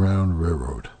Underground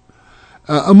Railroad.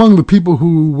 Among the people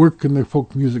who work in the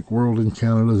folk music world in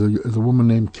Canada is a woman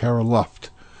named Cara Luft.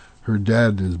 Her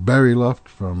dad is Barry Luft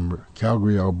from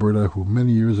Calgary, Alberta, who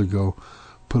many years ago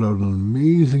put out an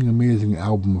amazing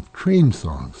album of train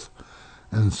songs.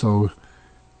 And so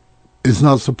it's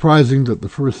not surprising that the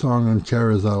first song on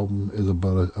Cara's album is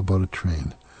about a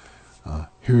train.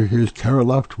 Here's Cara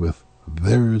Luft with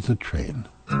There's a Train.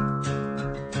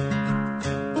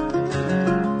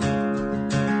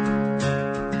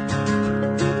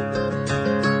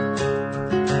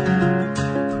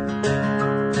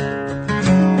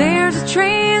 There's a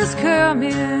train that's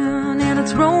coming and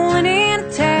it's rolling into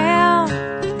town.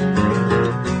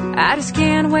 I just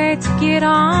can't wait to get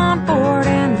on board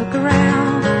and look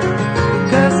around.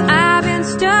 'Cause I've been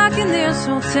stuck in this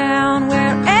old town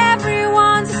where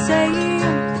everyone's the same.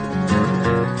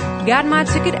 Got my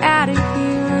ticket out of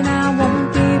here and I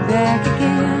won't be back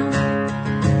again.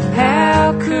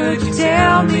 How could you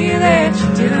tell me that you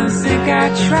didn't think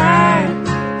I'd try?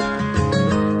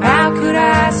 How could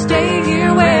I stay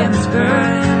here when it's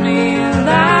burning me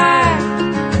alive?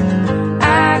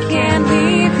 I can't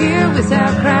leave here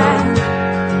without crying.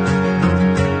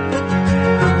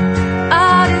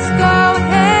 I'll just go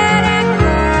ahead and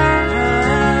cry.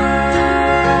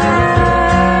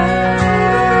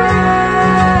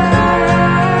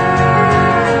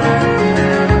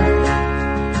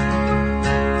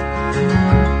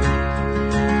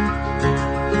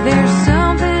 There's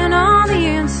something on the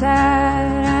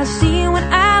inside I see when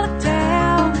I look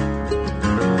down.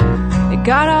 It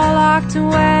got all locked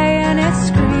away and it's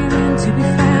screaming to be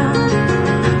found.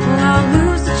 Well, I'll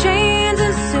lose the chains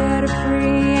and set her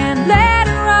free and let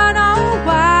her run all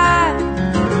wild.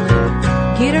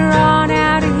 Get her on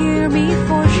out of here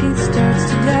before she starts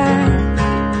to die.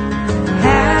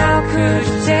 How could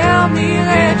you tell me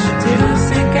that you didn't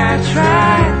think I'd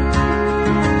try?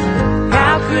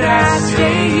 How could I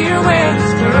stay here when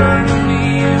it's burning me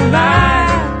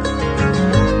alive?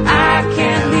 I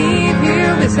can't leave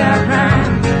here without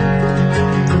crying.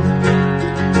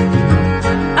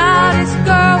 I'll just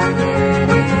go ahead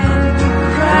and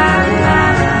cry.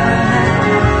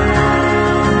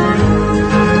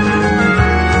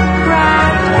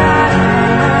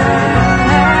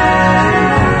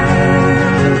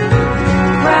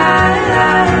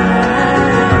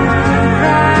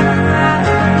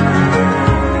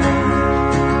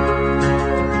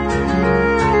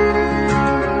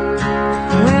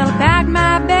 Well, I packed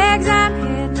my bags, I'm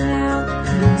heading out.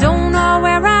 Don't know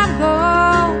where I'm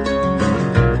going.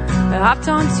 I hopped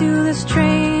onto this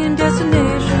train,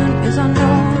 destination is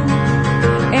unknown.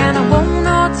 And I won't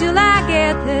know till I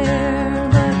get there,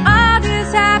 but I'll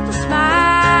just have to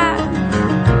smile.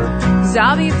 'Cause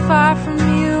I'll be far from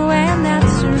you and that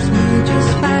suits me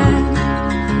just fine.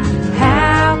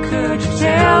 How could you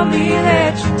tell me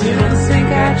that you didn't think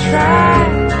I'd try?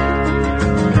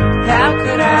 How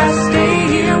could I stay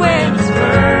here when it's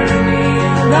burning me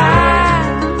alive?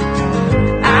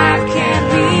 I can't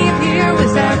leave here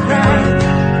without crying.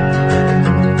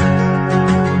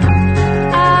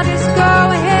 I'll just go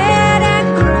ahead and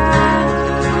cry.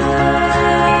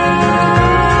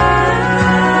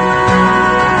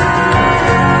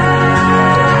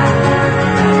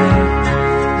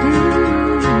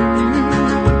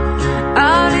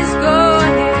 I'll just go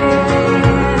ahead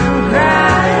and cry.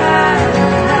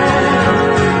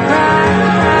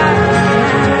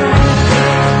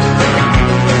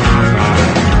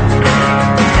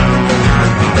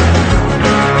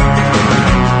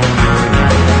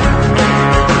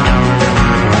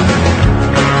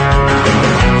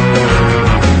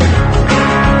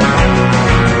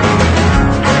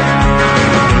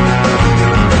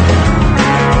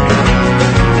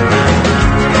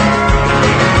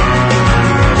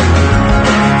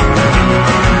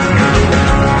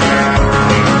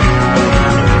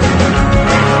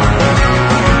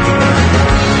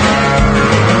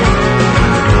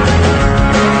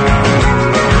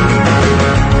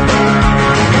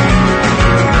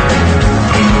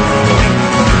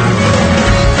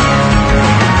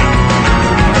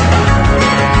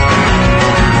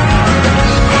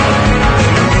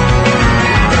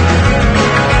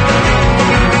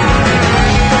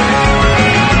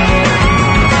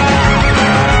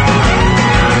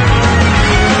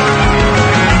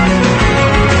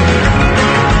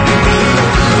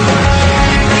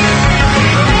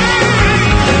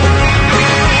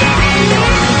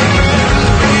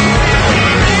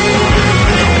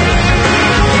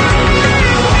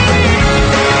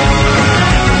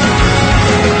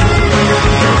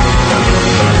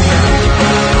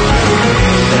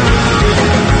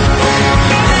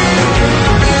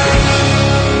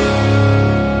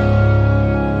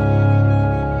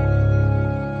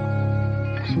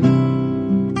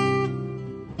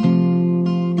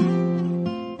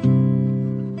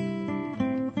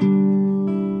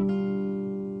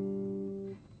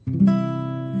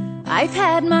 I've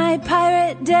had my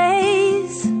pirate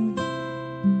days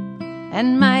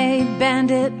and my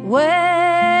bandit ways,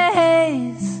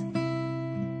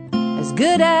 as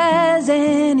good as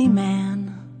any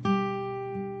man.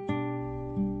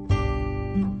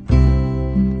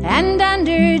 And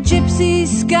under gypsy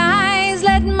skies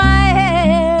let my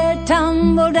hair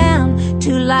tumble down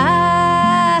to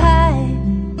lie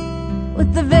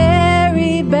with the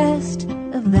very best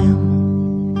of them.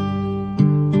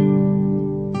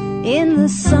 In the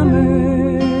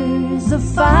summers of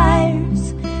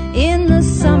fires, in the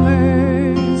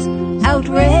summers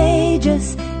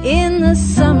outrageous, in the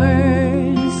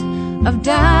summers of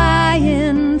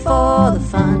dying for the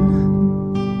fun.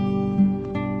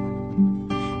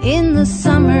 In the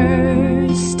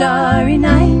summer's starry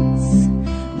nights,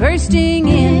 bursting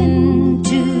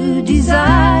into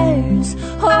desires.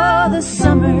 Oh, the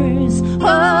summers,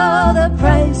 oh, the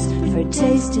price for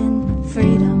tasting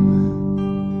freedom.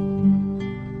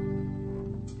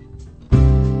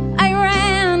 I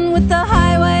ran with the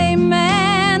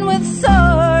highwayman with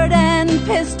sword and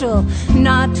pistol,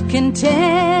 not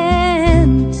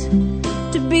content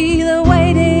to be the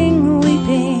waiting,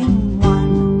 weeping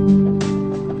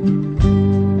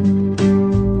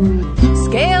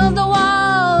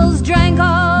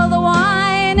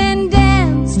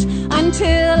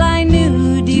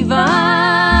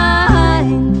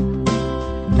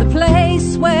the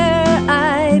place where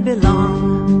I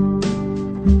belong.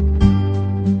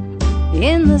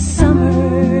 In the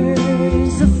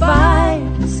summers of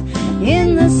fires,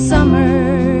 in the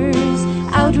summers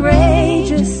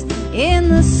outrageous, in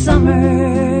the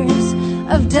summers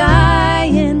of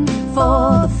dying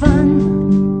for the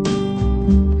fun.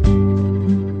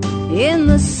 In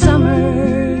the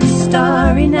summer's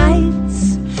starry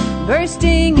nights,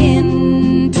 bursting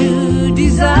into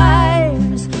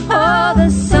desires. All the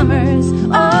summers,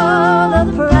 all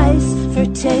the price for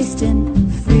tasting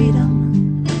freedom.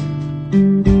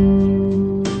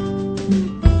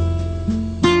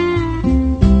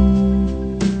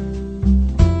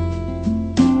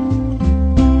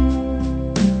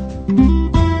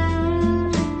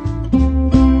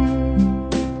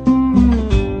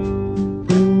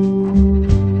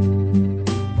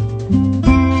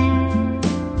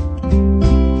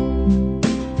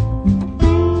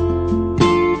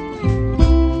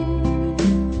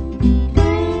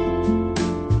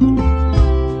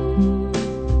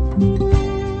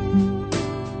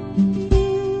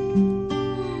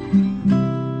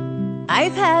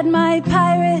 I've had my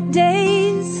pirate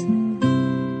days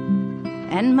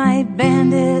and my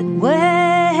bandit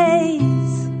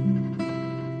ways,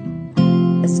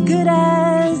 as good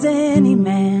as any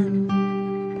man.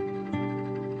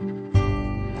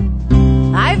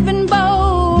 I've been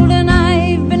bold and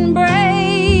I've been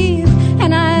brave,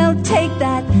 and I'll take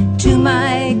that to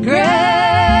my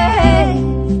grave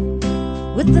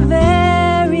with the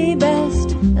very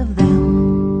best of them.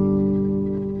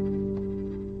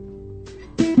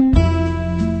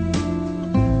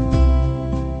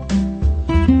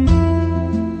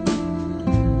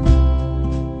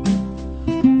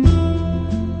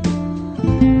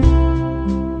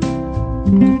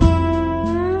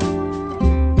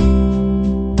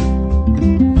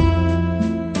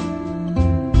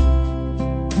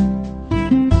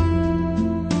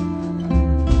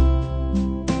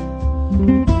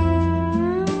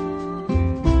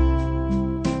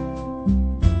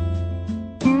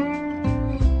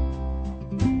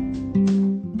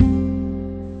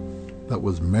 That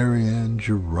was Marianne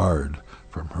Gerard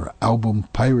from her album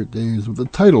Pirate Days with the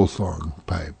title song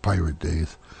Pirate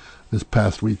Days. This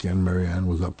past weekend, Marianne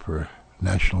was up for a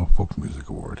National Folk Music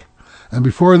Award. And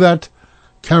before that,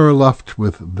 Cara Luft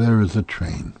with There Is a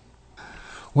Train.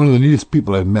 One of the neatest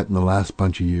people I've met in the last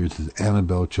bunch of years is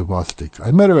Annabelle Chavostik.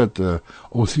 I met her at the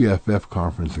OCFF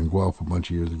conference in Guelph a bunch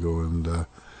of years ago, and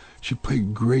she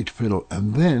played great fiddle.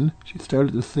 And then she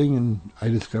started to sing, and I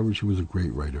discovered she was a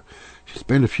great writer. She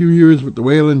spent a few years with the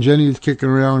Waylon Jennies kicking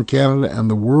around Canada and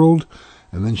the world,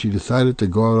 and then she decided to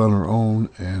go out on her own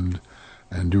and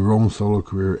do her own solo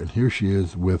career. And here she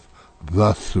is with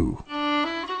The Sioux.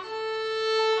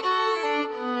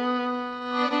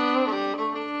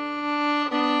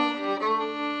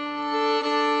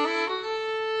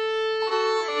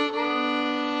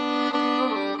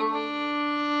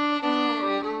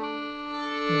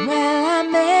 Well, I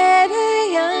met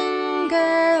a young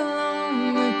girl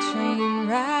on the train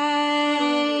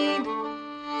ride.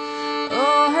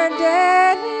 Oh, her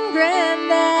dad and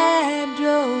granddad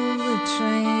drove the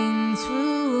train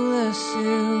through the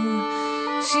Sioux.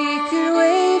 She could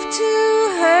wave to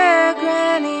her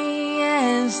granny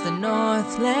as the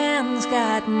Northlands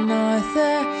got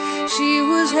norther. She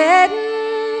was heading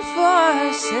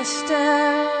your sister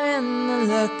in the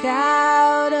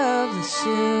lookout of the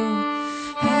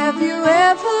Sioux. Have you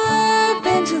ever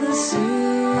been to the Sioux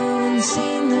and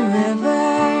seen the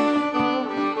river?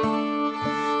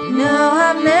 No,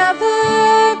 I've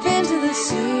never been to the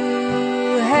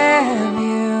Sioux, have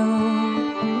you?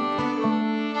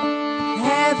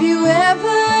 Have you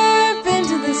ever been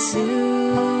to the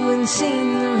Sioux and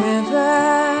seen the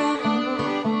river?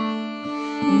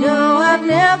 No, I've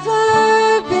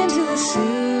never been to the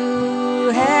Sioux,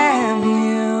 have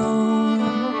you?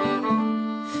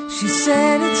 She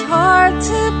said it's hard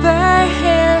to buy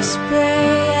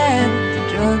hairspray at the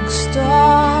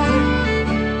drugstore,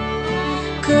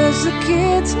 'cause the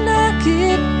kids knock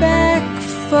it back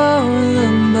for the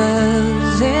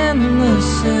buzz in the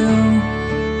Sioux.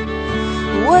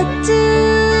 What do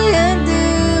you do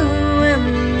when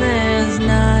there's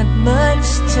not much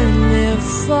to live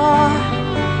for?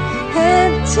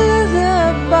 Head to the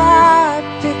bar,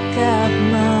 pick up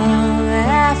Mom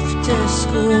after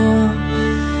school.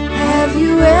 Have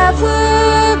you ever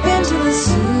been to the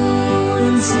Sioux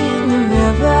and seen the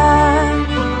river?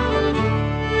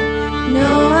 No,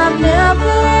 I've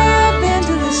never been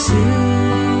to the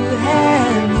Sioux,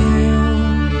 have you?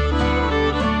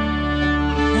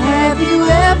 Have you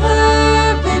ever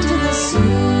been to the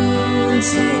Sioux and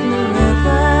seen the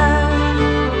river?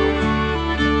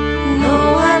 No,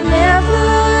 I've never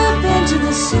been to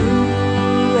the Sioux,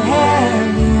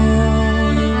 have you?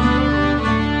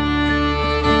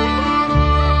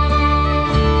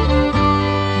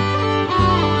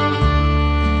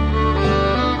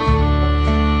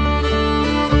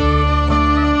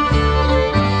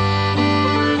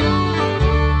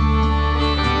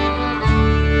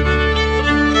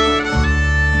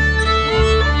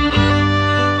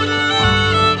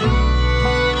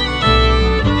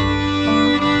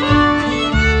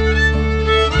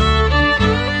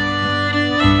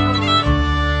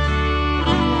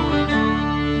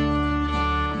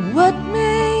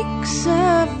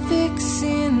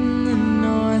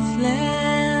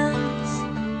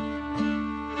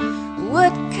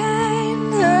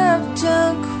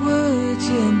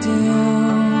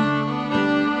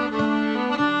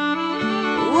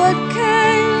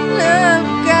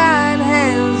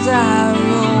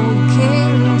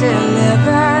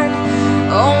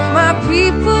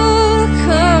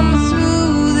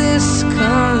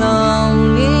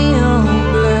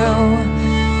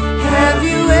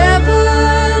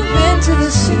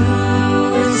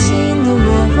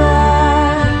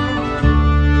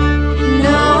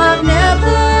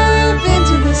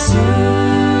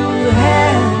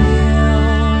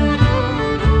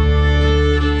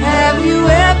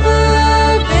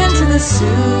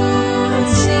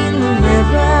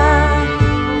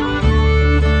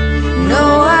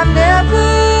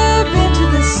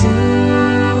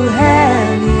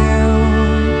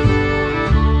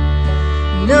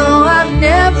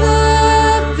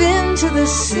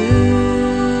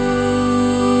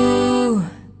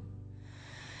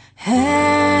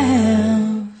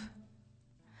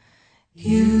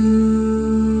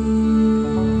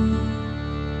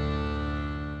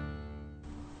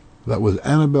 That was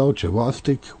Annabelle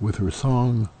Chvostek with her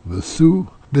song, The Sioux.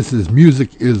 This is Music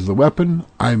is the Weapon.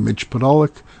 I'm Mitch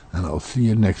Podolak, and I'll see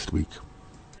you next week.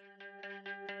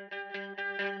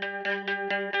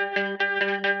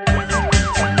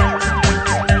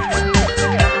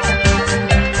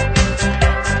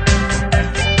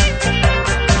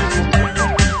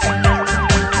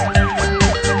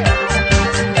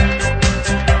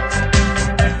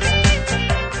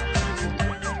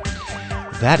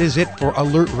 That is it for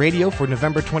Alert Radio for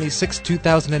November 26,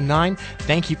 2009.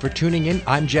 Thank you for tuning in.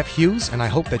 I'm Jeff Hughes, and I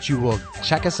hope that you will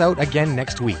check us out again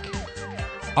next week.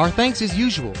 Our thanks, as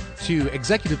usual, to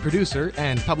executive producer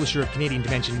and publisher of Canadian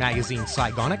Dimension magazine,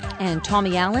 Cy Gonick. And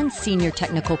Tommy Allen, senior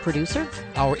technical producer.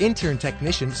 Our intern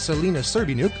technician, Selena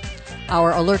Serbinuk.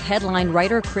 Our Alert headline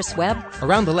writer, Chris Webb.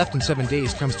 Around the Left in 7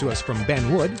 Days comes to us from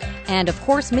Ben Wood. And, of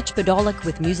course, Mitch Podolak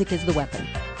with Music is the Weapon.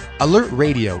 Alert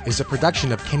Radio is a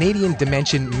production of Canadian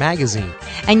Dimension magazine.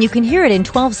 And you can hear it in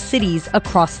 12 cities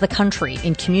across the country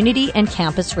in community and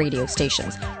campus radio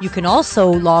stations. You can also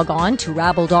log on to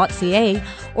rabble.ca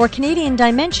or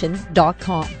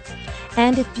canadiandimension.com.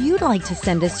 And if you'd like to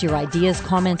send us your ideas,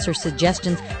 comments, or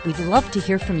suggestions, we'd love to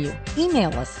hear from you.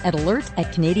 Email us at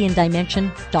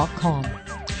alert@canadiandimension.com.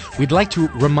 We'd like to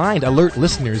remind Alert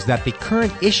listeners that the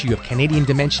current issue of Canadian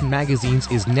Dimension magazines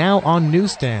is now on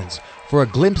newsstands. For a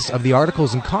glimpse of the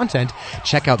articles and content,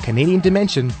 check out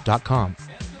canadiandimension.com.